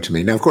similar to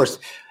me. Now, of course,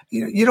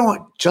 you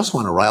don't just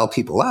want to rile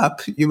people up.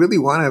 You really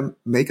want to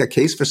make a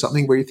case for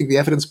something where you think the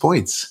evidence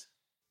points.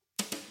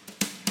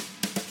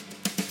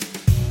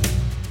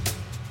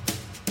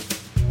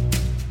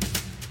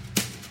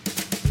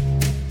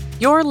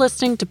 You're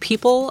listening to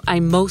People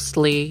I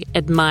Mostly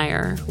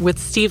Admire with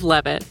Steve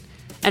Levitt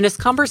and his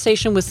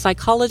conversation with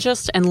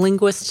psychologist and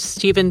linguist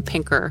Steven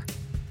Pinker.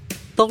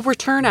 They'll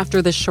return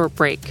after this short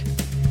break.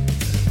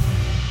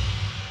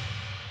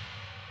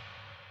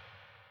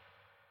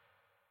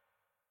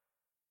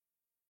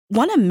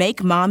 Want to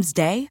make Mom's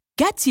day?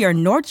 Get to your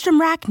Nordstrom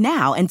Rack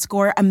now and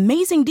score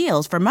amazing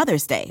deals for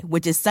Mother's Day,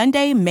 which is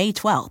Sunday, May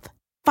 12th.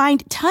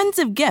 Find tons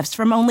of gifts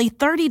from only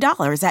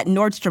 $30 at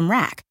Nordstrom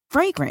Rack.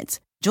 Fragrance,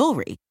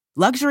 jewelry,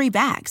 luxury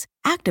bags,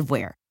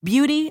 activewear,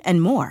 beauty,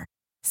 and more.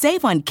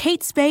 Save on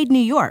Kate Spade New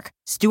York,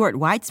 Stuart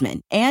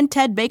Weitzman, and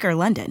Ted Baker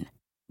London.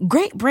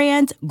 Great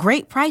brands,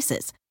 great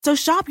prices. So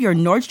shop your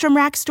Nordstrom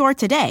Rack store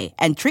today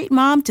and treat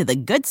Mom to the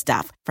good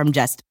stuff from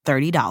just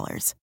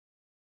 $30.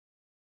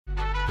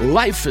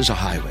 Life is a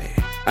highway,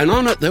 and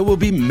on it there will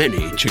be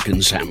many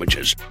chicken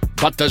sandwiches.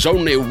 But there's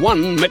only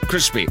one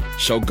McCrispy.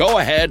 So go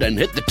ahead and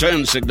hit the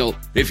turn signal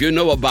if you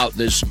know about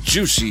this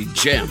juicy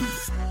gem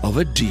of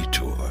a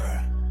detour.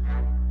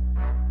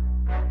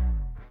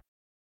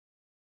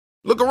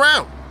 Look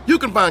around. You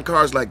can find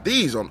cars like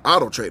these on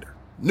AutoTrader.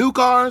 New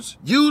cars,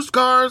 used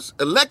cars,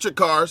 electric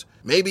cars,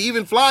 maybe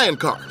even flying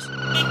cars.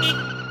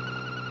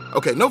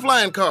 Okay, no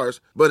flying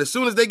cars, but as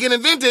soon as they get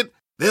invented,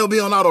 they'll be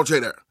on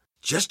AutoTrader.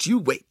 Just you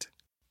wait.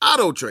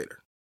 AutoTrader.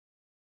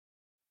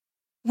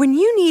 When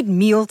you need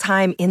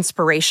mealtime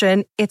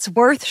inspiration, it's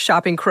worth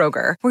shopping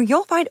Kroger, where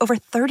you'll find over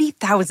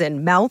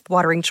 30,000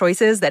 mouth-watering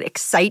choices that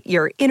excite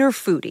your inner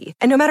foodie.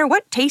 And no matter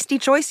what tasty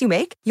choice you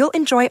make, you'll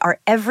enjoy our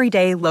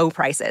everyday low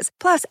prices,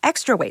 plus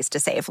extra ways to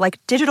save,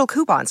 like digital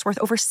coupons worth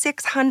over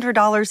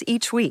 $600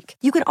 each week.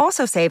 You can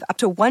also save up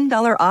to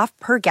 $1 off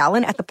per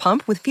gallon at the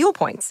pump with fuel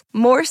points.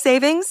 More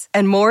savings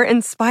and more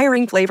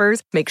inspiring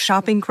flavors make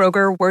shopping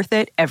Kroger worth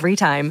it every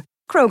time.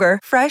 Kroger,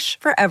 fresh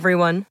for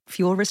everyone.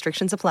 Fuel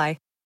restrictions apply.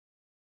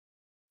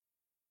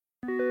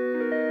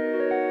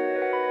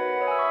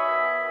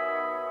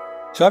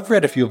 So I've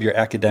read a few of your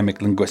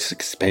academic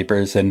linguistics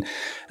papers, and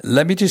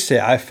let me just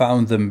say I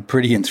found them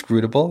pretty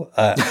inscrutable.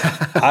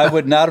 I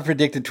would not have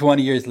predicted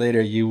 20 years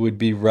later you would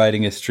be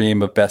writing a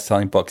stream of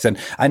best-selling books. And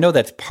I know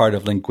that's part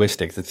of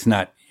linguistics. It's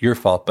not your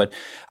fault. But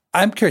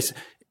I'm curious,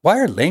 why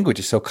are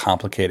languages so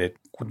complicated?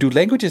 Do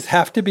languages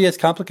have to be as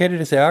complicated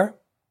as they are?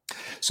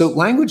 So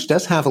language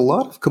does have a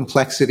lot of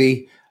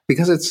complexity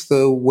because it's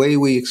the way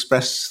we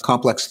express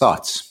complex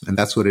thoughts. And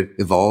that's what it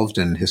evolved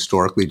and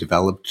historically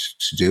developed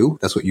to do.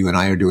 That's what you and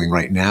I are doing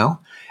right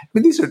now. I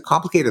mean, these are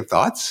complicated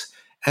thoughts.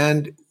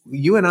 And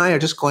you and I are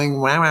just going,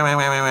 wah, wah, wah,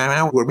 wah,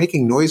 wah, wah. We're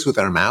making noise with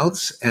our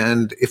mouths.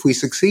 And if we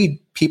succeed,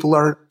 people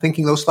are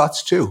thinking those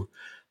thoughts too.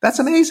 That's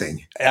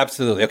amazing.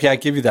 Absolutely. Okay, I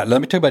give you that. Let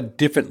me talk about a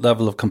different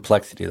level of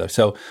complexity, though.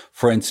 So,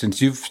 for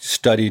instance, you've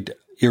studied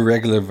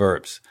irregular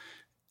verbs.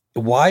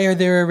 Why are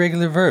there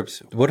irregular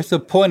verbs? What is the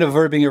point of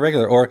verb being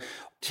irregular? Or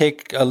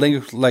take a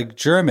language like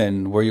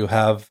German, where you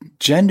have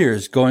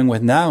genders going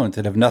with nouns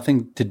that have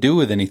nothing to do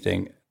with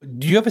anything.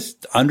 Do you have an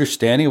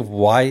understanding of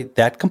why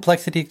that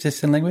complexity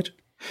exists in language?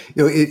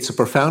 You know, it's a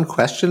profound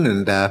question,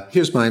 and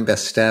here's my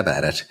best stab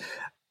at it.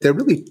 There are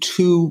really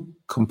two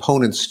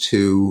components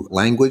to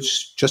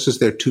language, just as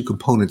there are two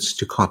components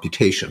to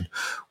computation.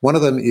 One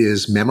of them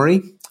is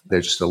memory.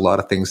 There's just a lot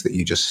of things that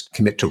you just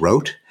commit to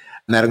rote.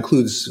 And that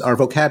includes our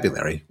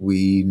vocabulary.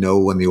 We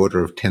know on the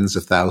order of tens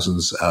of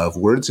thousands of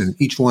words, and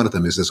each one of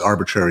them is as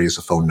arbitrary as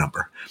a phone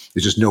number.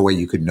 There's just no way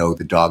you could know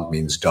the dog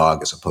means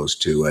dog as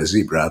opposed to a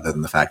zebra, other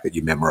than the fact that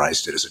you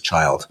memorized it as a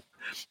child.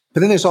 But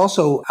then there's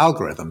also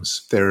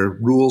algorithms. There are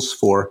rules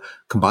for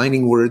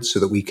combining words so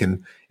that we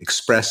can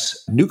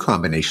express new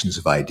combinations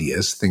of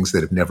ideas, things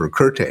that have never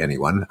occurred to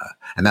anyone.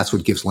 And that's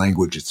what gives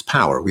language its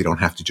power. We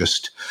don't have to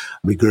just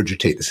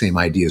regurgitate the same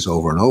ideas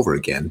over and over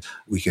again.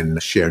 We can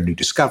share new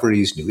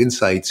discoveries, new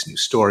insights, new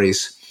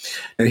stories.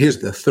 And here's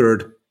the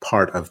third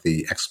part of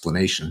the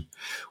explanation,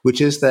 which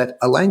is that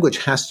a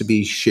language has to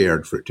be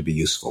shared for it to be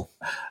useful.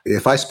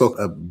 If I spoke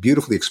a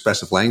beautifully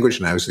expressive language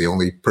and I was the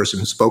only person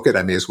who spoke it,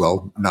 I may as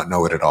well not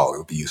know it at all. It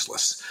would be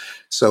useless.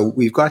 So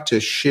we've got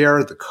to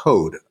share the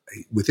code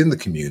within the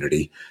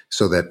community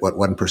so that what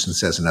one person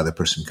says, another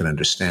person can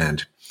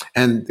understand.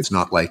 And it's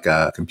not like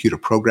a computer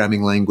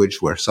programming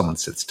language where someone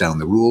sets down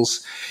the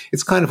rules.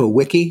 It's kind of a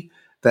wiki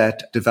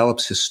that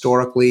develops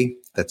historically,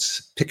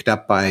 that's picked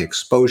up by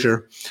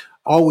exposure,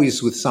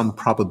 always with some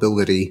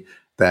probability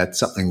that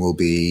something will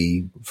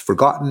be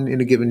forgotten in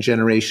a given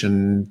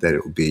generation, that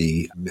it will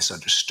be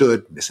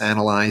misunderstood,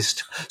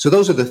 misanalyzed. So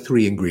those are the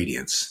three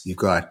ingredients. You've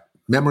got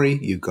memory,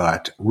 you've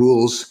got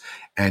rules,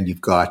 and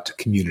you've got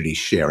community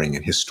sharing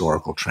and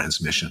historical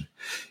transmission.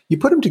 You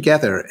put them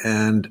together,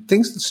 and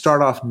things that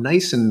start off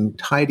nice and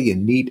tidy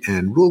and neat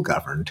and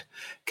rule-governed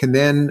can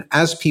then,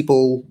 as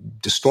people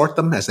distort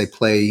them, as they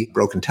play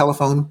broken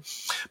telephone,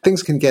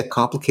 things can get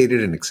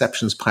complicated and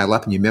exceptions pile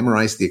up, and you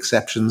memorize the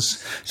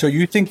exceptions. So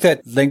you think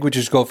that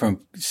languages go from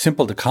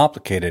simple to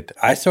complicated?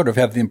 I sort of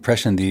have the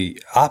impression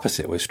the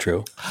opposite was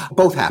true.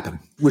 Both happen,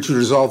 which would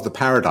resolve the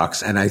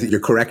paradox. And I think you're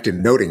correct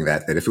in noting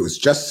that if it was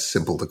just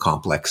simple to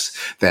complex,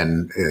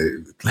 then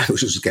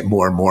languages get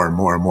more and more and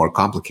more and more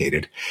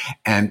complicated.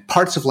 And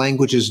parts of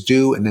languages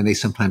do, and then they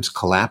sometimes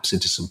collapse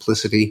into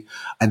simplicity.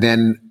 And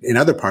then in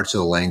other parts of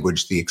the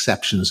language, the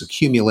exceptions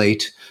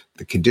accumulate,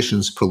 the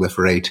conditions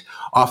proliferate,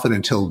 often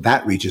until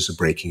that reaches a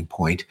breaking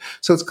point.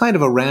 So it's kind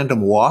of a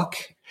random walk.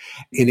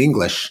 In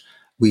English,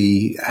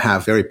 we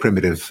have very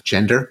primitive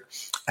gender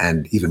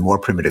and even more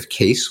primitive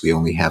case. We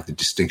only have the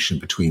distinction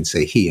between,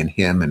 say, he and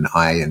him and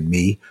I and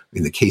me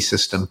in the case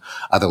system.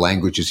 Other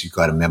languages, you've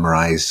got to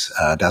memorize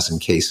a dozen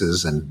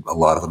cases, and a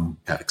lot of them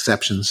have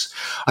exceptions.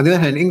 On the other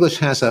hand, English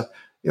has a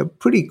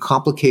pretty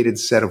complicated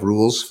set of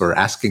rules for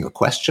asking a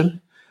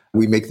question.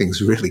 We make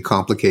things really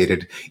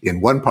complicated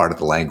in one part of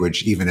the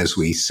language, even as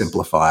we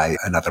simplify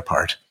another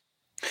part.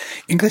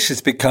 English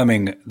is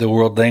becoming the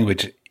world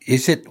language.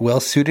 Is it well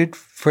suited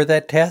for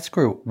that task,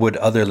 or would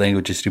other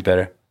languages do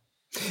better?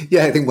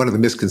 Yeah, I think one of the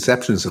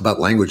misconceptions about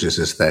languages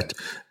is that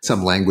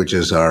some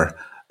languages are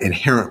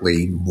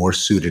inherently more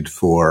suited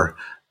for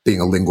being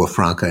a lingua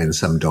franca in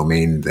some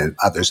domain than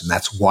others, and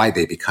that's why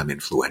they become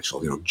influential.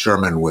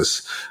 German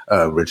was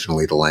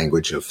originally the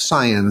language of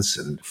science,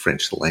 and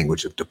French the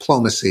language of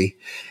diplomacy.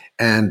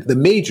 And the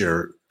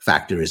major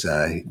factor is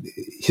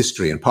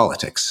history and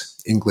politics.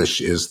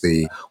 English is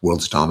the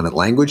world's dominant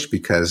language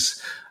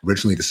because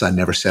originally the sun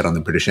never set on the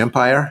British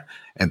Empire,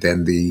 and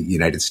then the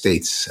United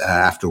States,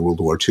 after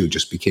World War II,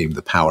 just became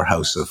the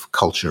powerhouse of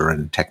culture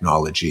and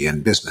technology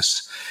and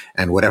business.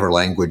 And whatever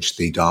language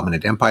the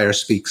dominant empire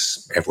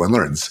speaks, everyone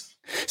learns.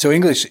 So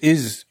English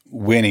is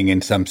winning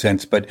in some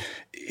sense, but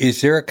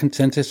is there a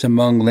consensus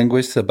among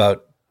linguists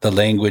about the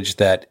language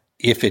that,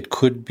 if it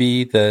could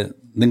be the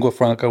lingua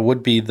franca,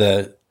 would be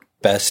the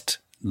best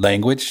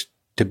language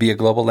to be a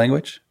global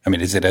language? I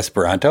mean, is it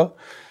Esperanto?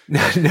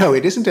 No,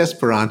 it isn't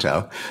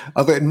Esperanto,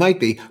 although it might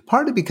be,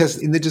 partly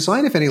because in the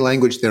design of any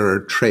language, there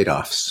are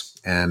trade-offs.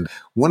 And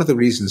one of the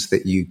reasons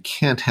that you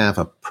can't have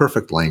a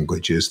perfect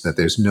language is that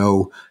there's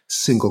no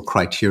single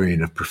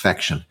criterion of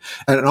perfection.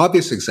 And an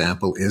obvious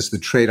example is the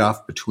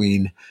trade-off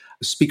between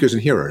speakers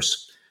and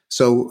hearers.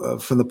 So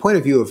from the point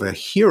of view of a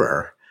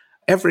hearer,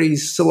 every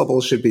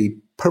syllable should be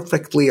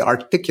perfectly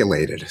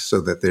articulated so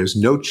that there's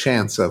no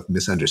chance of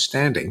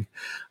misunderstanding.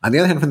 On the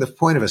other hand, from the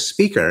point of a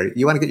speaker,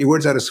 you want to get your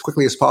words out as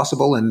quickly as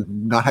possible and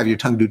not have your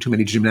tongue do too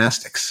many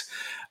gymnastics.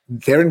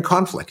 They're in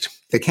conflict.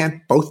 They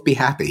can't both be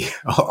happy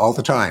all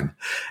the time.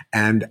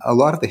 And a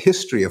lot of the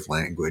history of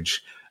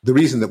language, the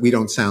reason that we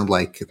don't sound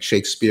like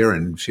Shakespeare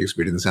and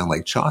Shakespeare didn't sound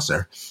like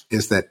Chaucer,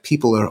 is that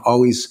people are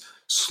always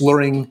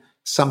slurring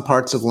some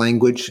parts of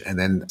language, and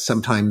then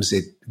sometimes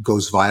it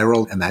goes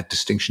viral and that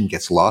distinction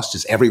gets lost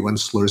as everyone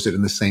slurs it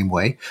in the same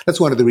way. That's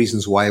one of the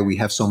reasons why we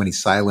have so many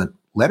silent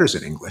letters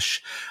in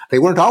English. They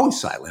weren't always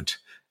silent.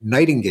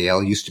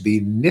 Nightingale used to be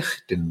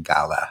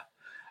Nichtingale.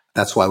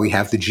 That's why we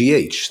have the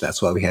GH.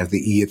 That's why we have the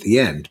E at the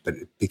end. But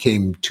it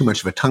became too much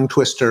of a tongue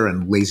twister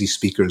and lazy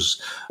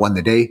speakers won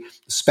the day.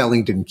 The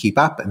spelling didn't keep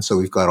up. And so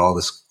we've got all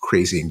this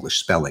crazy English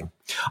spelling.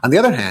 On the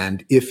other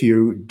hand, if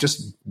you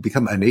just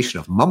become a nation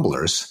of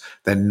mumblers,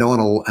 then no one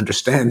will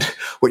understand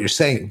what you're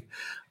saying.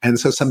 And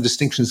so some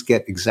distinctions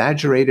get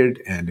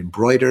exaggerated and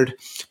embroidered.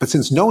 But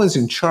since no one's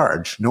in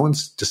charge, no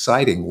one's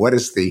deciding what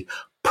is the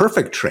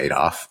perfect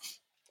trade-off,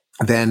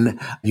 then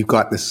you've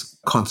got this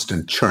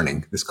constant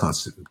churning, this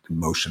constant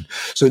motion.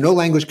 So no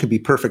language can be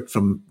perfect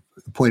from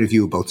the point of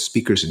view of both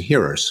speakers and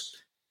hearers.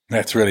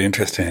 That's really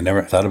interesting. I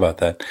never thought about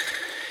that.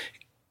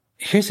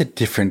 Here's a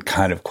different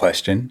kind of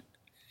question,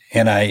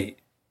 and I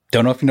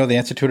don't know if you know the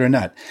answer to it or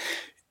not.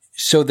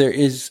 So there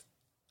is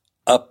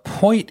a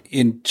point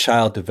in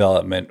child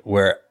development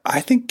where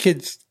I think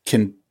kids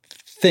can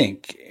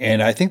think,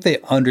 and I think they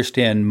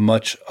understand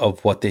much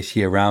of what they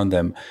see around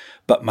them.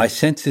 But my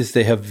sense is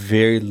they have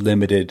very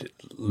limited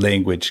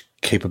language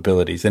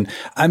capabilities. And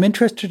I'm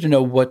interested to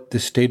know what the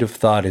state of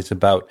thought is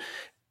about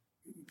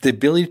the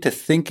ability to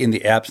think in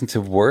the absence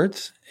of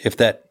words, if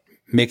that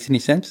makes any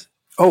sense.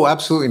 Oh,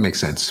 absolutely makes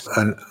sense.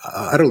 An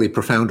utterly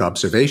profound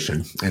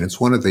observation. And it's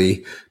one of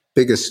the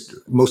biggest,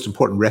 most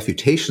important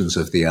refutations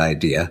of the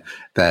idea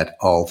that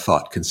all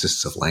thought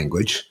consists of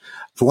language.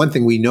 For one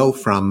thing, we know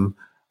from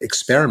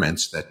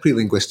experiments that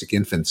pre-linguistic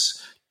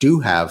infants do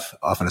have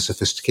often a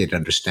sophisticated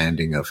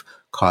understanding of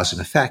cause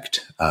and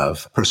effect,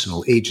 of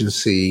personal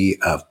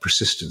agency, of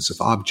persistence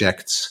of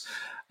objects.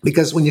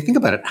 Because when you think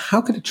about it,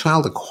 how could a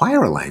child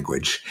acquire a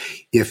language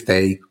if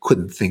they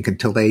couldn't think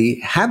until they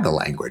had the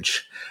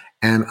language?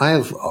 And I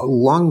have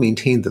long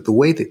maintained that the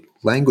way that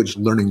language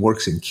learning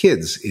works in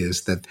kids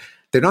is that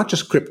they're not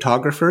just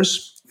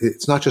cryptographers.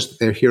 It's not just that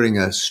they're hearing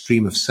a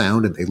stream of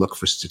sound and they look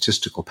for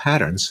statistical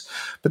patterns,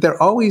 but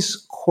they're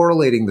always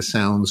correlating the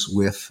sounds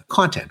with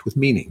content, with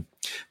meaning.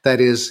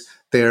 That is,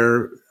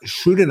 they're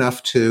shrewd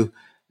enough to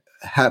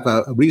have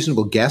a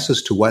reasonable guess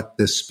as to what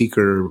the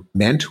speaker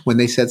meant when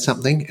they said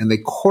something, and they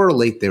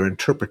correlate their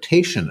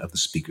interpretation of the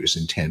speaker's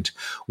intent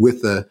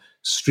with the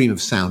stream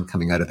of sound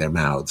coming out of their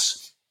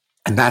mouths.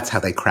 And that's how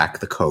they crack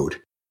the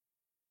code.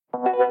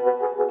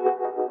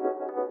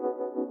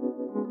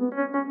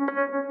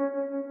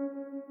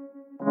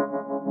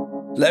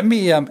 Let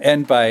me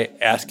end by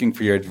asking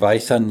for your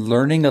advice on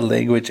learning a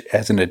language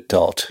as an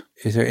adult.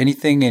 Is there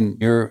anything in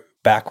your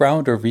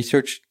background or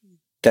research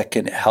that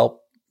can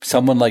help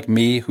someone like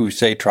me who,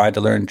 say, tried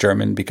to learn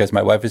German because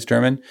my wife is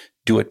German,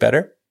 do it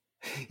better?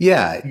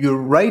 Yeah, you're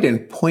right in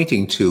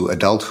pointing to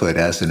adulthood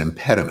as an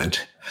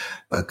impediment.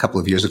 A couple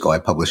of years ago, I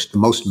published the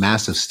most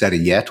massive study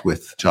yet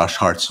with Josh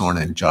Hartshorn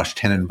and Josh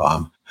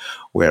Tenenbaum,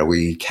 where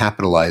we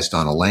capitalized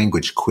on a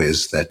language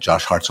quiz that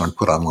Josh Hartshorn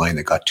put online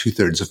that got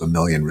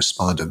 2/3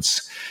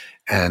 respondents.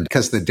 And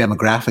because the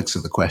demographics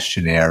of the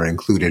questionnaire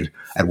included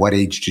at what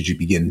age did you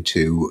begin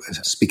to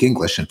speak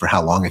English and for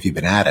how long have you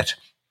been at it,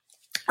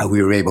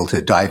 we were able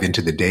to dive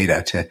into the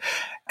data to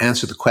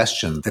answer the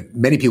question that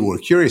many people were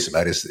curious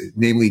about, is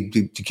namely,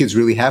 do kids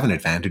really have an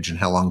advantage and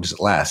how long does it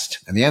last?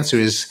 And the answer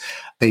is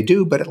they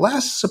do, but it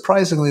lasts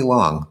surprisingly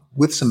long.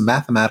 With some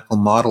mathematical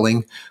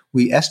modeling,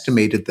 we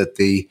estimated that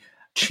the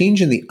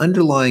change in the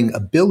underlying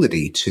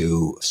ability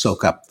to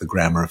soak up the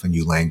grammar of a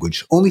new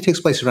language only takes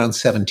place around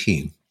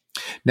 17.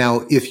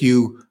 Now, if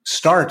you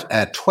start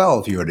at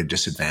 12, you're at a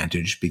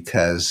disadvantage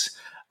because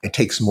it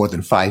takes more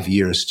than 5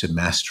 years to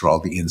master all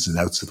the ins and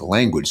outs of the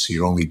language. So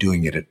you're only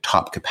doing it at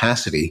top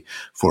capacity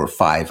for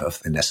 5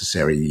 of the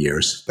necessary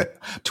years. But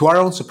to our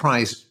own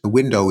surprise, the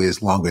window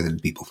is longer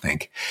than people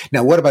think.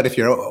 Now, what about if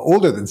you're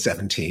older than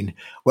 17?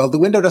 Well, the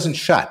window doesn't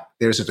shut.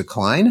 There's a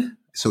decline.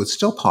 So it's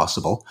still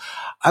possible.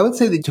 I would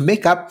say that to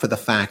make up for the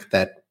fact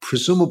that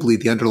presumably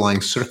the underlying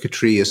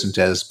circuitry isn't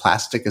as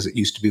plastic as it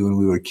used to be when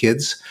we were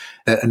kids,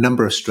 that a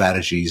number of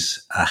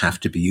strategies have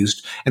to be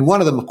used. And one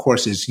of them, of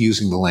course, is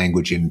using the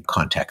language in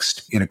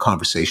context, in a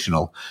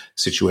conversational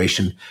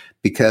situation,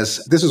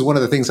 because this is one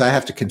of the things I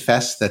have to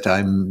confess, that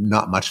I'm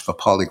not much of a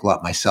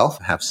polyglot myself.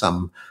 I have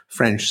some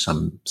French,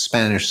 some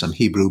Spanish, some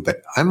Hebrew,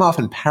 but I'm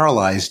often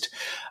paralyzed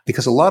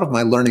because a lot of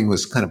my learning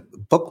was kind of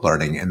book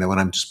learning. And then when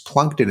I'm just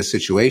plunked in a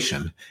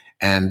situation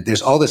and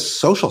there's all this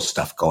social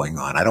stuff going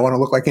on, I don't want to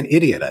look like an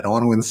idiot. I don't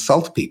want to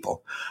insult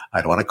people. I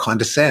don't want to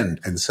condescend.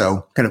 And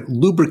so kind of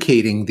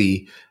lubricating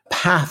the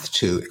path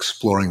to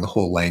exploring the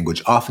whole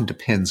language often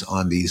depends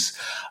on these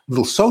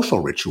little social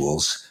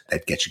rituals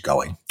that get you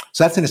going.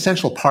 So that's an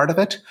essential part of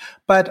it,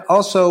 but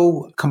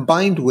also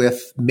combined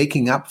with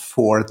making up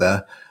for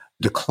the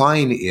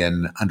decline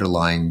in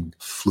underlying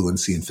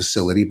fluency and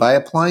facility by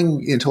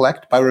applying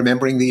intellect, by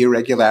remembering the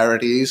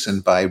irregularities,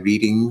 and by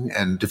reading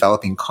and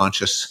developing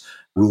conscious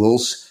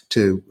rules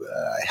to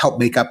help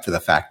make up for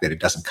the fact that it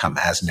doesn't come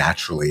as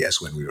naturally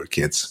as when we were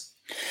kids.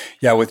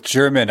 Yeah, with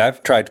German,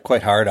 I've tried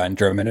quite hard on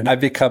German, and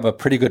I've become a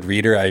pretty good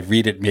reader. I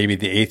read at maybe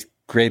the 8th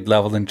grade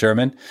level in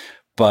German,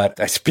 but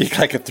I speak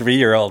like a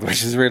 3-year-old,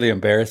 which is really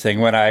embarrassing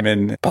when I'm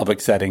in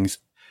public settings.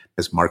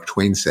 As Mark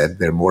Twain said,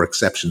 there are more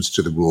exceptions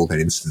to the rule than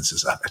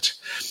instances of it.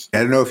 I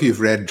don't know if you've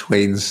read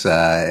Twain's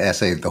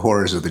essay, The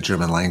Horrors of the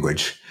German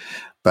Language,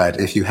 but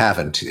if you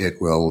haven't,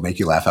 it will make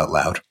you laugh out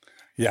loud.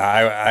 Yeah,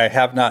 I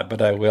have not,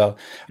 but I will.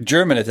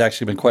 German has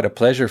actually been quite a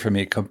pleasure for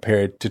me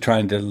compared to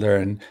trying to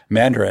learn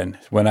Mandarin.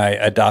 When I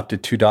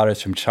adopted 2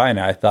 daughters from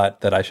China, I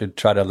thought that I should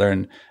try to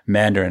learn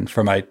Mandarin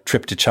for my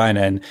trip to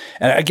China. And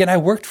again, I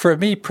worked for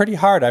me pretty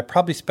hard. I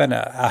probably spent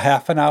a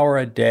half an hour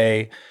a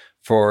day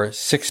for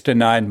 6 to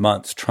 9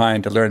 months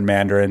trying to learn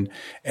Mandarin.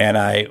 And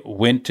I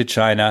went to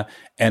China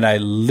and I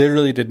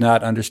literally did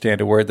not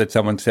understand a word that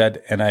someone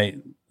said. And I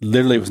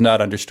literally was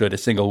not understood a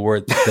single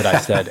word that I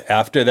said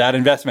after that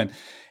investment.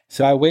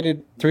 So I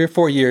waited 3 or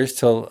 4 years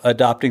till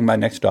adopting my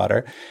next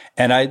daughter.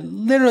 And I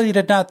literally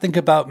did not think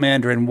about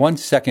Mandarin 1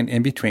 second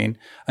in between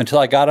until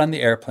I got on the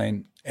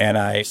airplane, and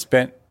I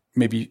spent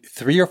maybe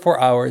 3 or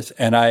 4 hours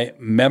and I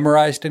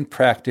memorized and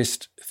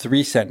practiced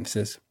 3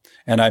 sentences.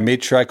 And I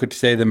made sure I could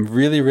say them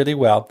really, really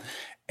well.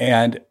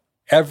 And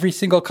every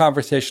single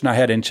conversation I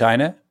had in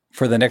China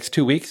for the next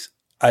 2 weeks,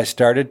 I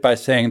started by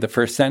saying the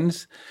first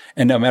sentence.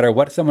 And no matter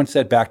what someone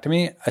said back to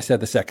me, I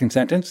said the second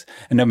sentence.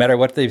 And no matter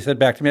what they said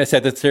back to me, I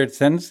said the third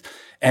sentence.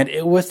 And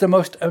it was the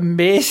most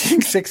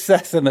amazing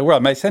success in the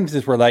world. My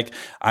sentences were like,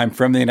 I'm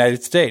from the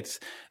United States.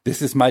 This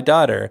is my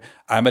daughter.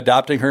 I'm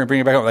adopting her and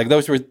bringing her back home. Like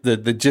those were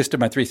the gist of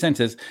my 3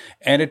 sentences.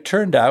 And it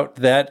turned out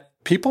that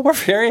people were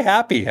very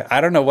happy. I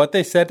don't know what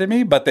they said to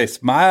me, but they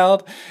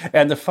smiled.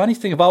 And the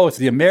funniest thing of all was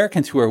the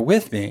Americans who were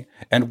with me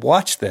and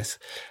watched this,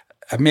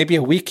 maybe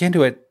a week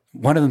into it,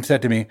 one of them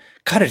said to me,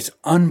 God, it's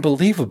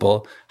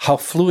unbelievable how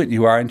fluent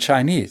you are in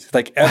Chinese.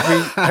 Like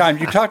every time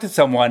you talk to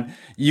someone,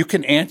 you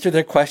can answer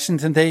their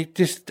questions and they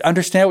just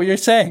understand what you're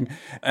saying.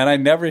 And I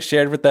never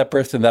shared with that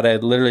person that I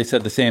had literally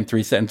said the same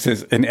 3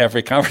 sentences in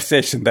every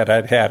conversation that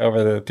I'd had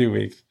over the 2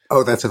 weeks.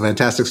 Oh, that's a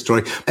fantastic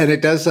story. And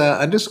it does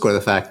underscore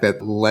the fact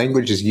that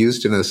language is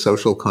used in a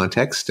social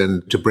context.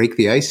 And to break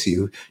the ice,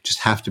 you just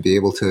have to be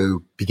able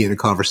to begin a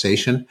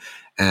conversation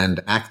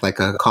and act like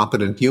a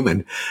competent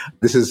human.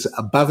 This is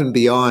above and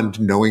beyond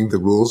knowing the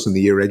rules and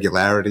the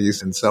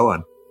irregularities and so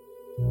on.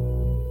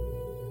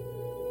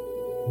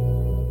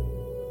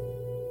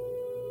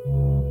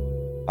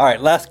 All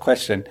right, last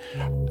question.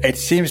 It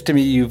seems to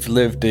me you've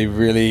lived a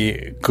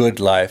really good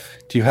life.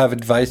 Do you have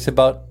advice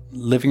about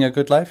living a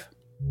good life?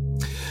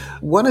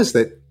 One is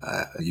that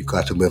you've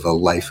got to live a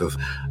life of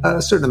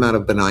a certain amount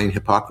of benign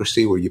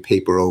hypocrisy where you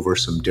paper over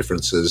some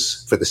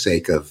differences for the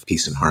sake of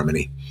peace and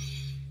harmony.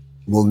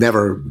 We'll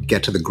never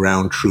get to the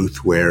ground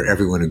truth where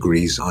everyone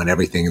agrees on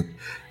everything.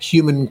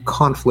 Human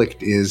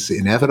conflict is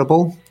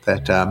inevitable.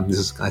 That this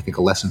is, I think,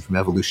 a lesson from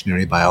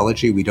evolutionary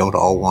biology. We don't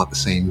all want the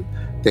same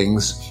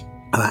things,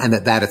 and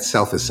that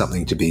itself is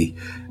something to be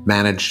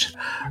managed.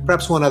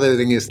 Perhaps one other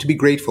thing is to be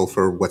grateful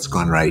for what's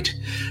gone right.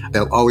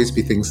 There'll always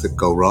be things that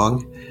go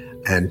wrong,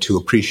 and to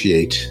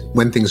appreciate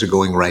when things are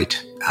going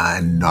right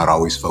and not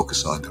always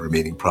focus on the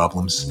remaining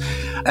problems,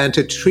 and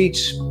to treat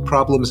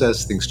problems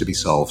as things to be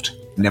solved.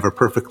 Never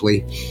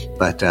perfectly,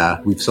 but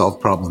we've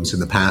solved problems in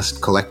the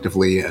past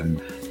collectively,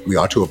 and we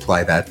ought to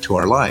apply that to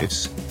our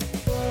lives.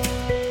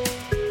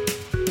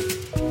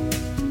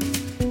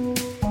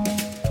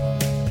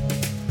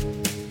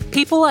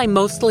 People I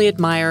Mostly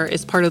Admire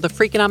is part of the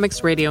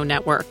Freakonomics Radio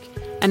Network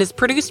and is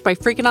produced by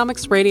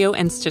Freakonomics Radio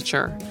and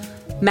Stitcher.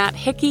 Matt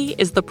Hickey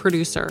is the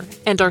producer,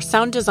 and our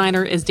sound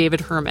designer is David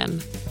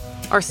Herman.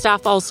 Our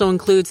staff also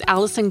includes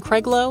Allison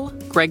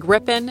Craiglow, Greg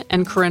Rippin,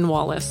 and Corinne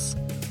Wallace.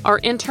 Our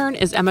intern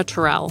is Emma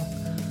Terrell.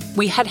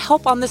 We had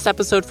help on this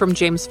episode from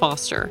James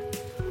Foster.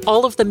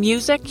 All of the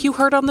music you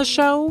heard on the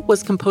show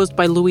was composed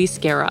by Luis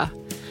Guerra.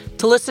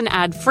 To listen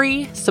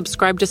ad-free,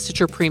 subscribe to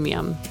Stitcher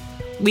Premium.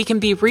 We can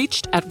be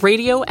reached at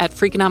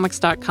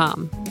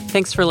radio@freakonomics.com.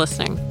 Thanks for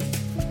listening.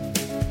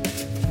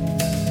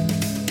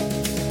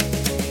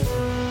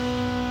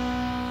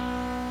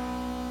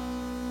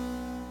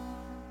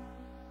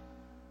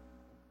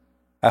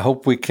 I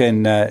hope we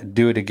can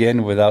do it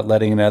again without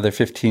letting another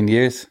 15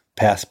 years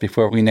pass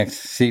before we next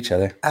see each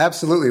other.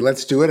 Absolutely.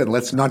 Let's do it. And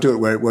let's not do it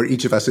where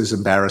each of us is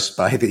embarrassed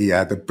by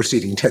the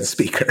preceding TED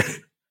speaker.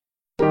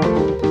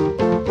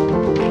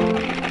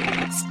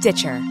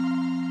 Stitcher.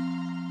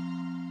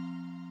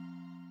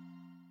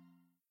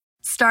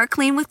 Start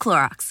clean with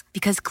Clorox,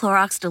 because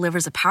Clorox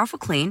delivers a powerful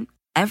clean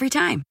every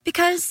time.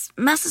 Because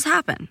messes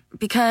happen.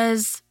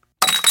 Because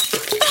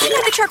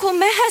the charcoal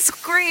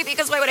mask. Great,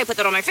 because why would I put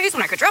that on my face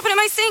when I could drop it in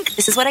my sink?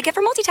 This is what I get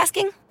for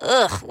multitasking.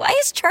 Ugh, why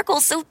is charcoal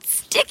so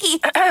sticky?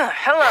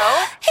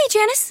 Hello? Hey,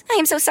 Janice. I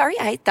am so sorry.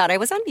 I thought I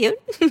was on mute.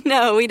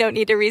 No, we don't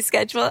need to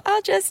reschedule.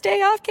 I'll just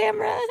stay off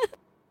camera.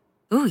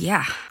 Ooh,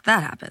 yeah,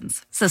 that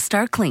happens. So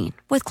start clean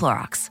with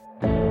Clorox.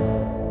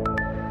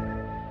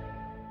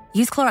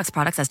 Use Clorox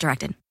products as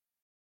directed.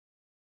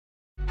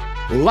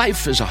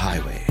 Life is a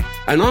highway,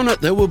 and on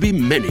it there will be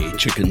many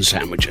chicken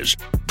sandwiches.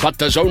 But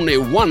there's only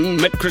one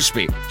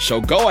McCrispy.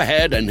 So go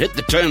ahead and hit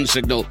the turn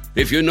signal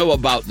if you know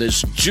about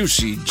this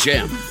juicy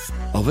gem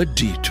of a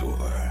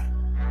detour.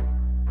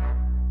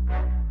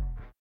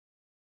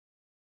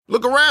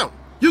 Look around.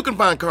 You can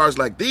find cars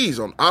like these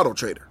on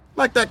AutoTrader.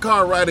 Like that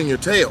car riding your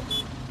tail.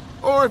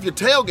 Or if you're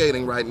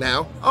tailgating right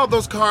now, all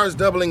those cars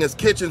doubling as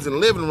kitchens and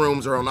living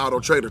rooms are on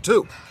AutoTrader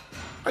too.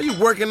 Are you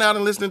working out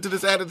and listening to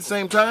this ad at the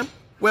same time?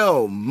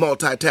 Well,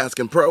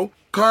 multitasking pro,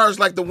 cars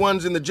like the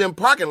ones in the gym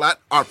parking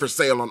lot are for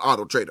sale on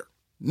AutoTrader.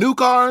 New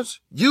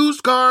cars,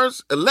 used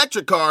cars,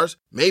 electric cars,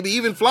 maybe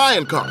even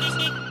flying cars.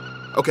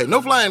 Okay,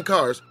 no flying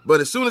cars,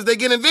 but as soon as they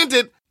get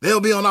invented, they'll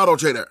be on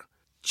AutoTrader.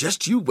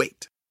 Just you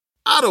wait.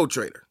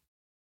 AutoTrader.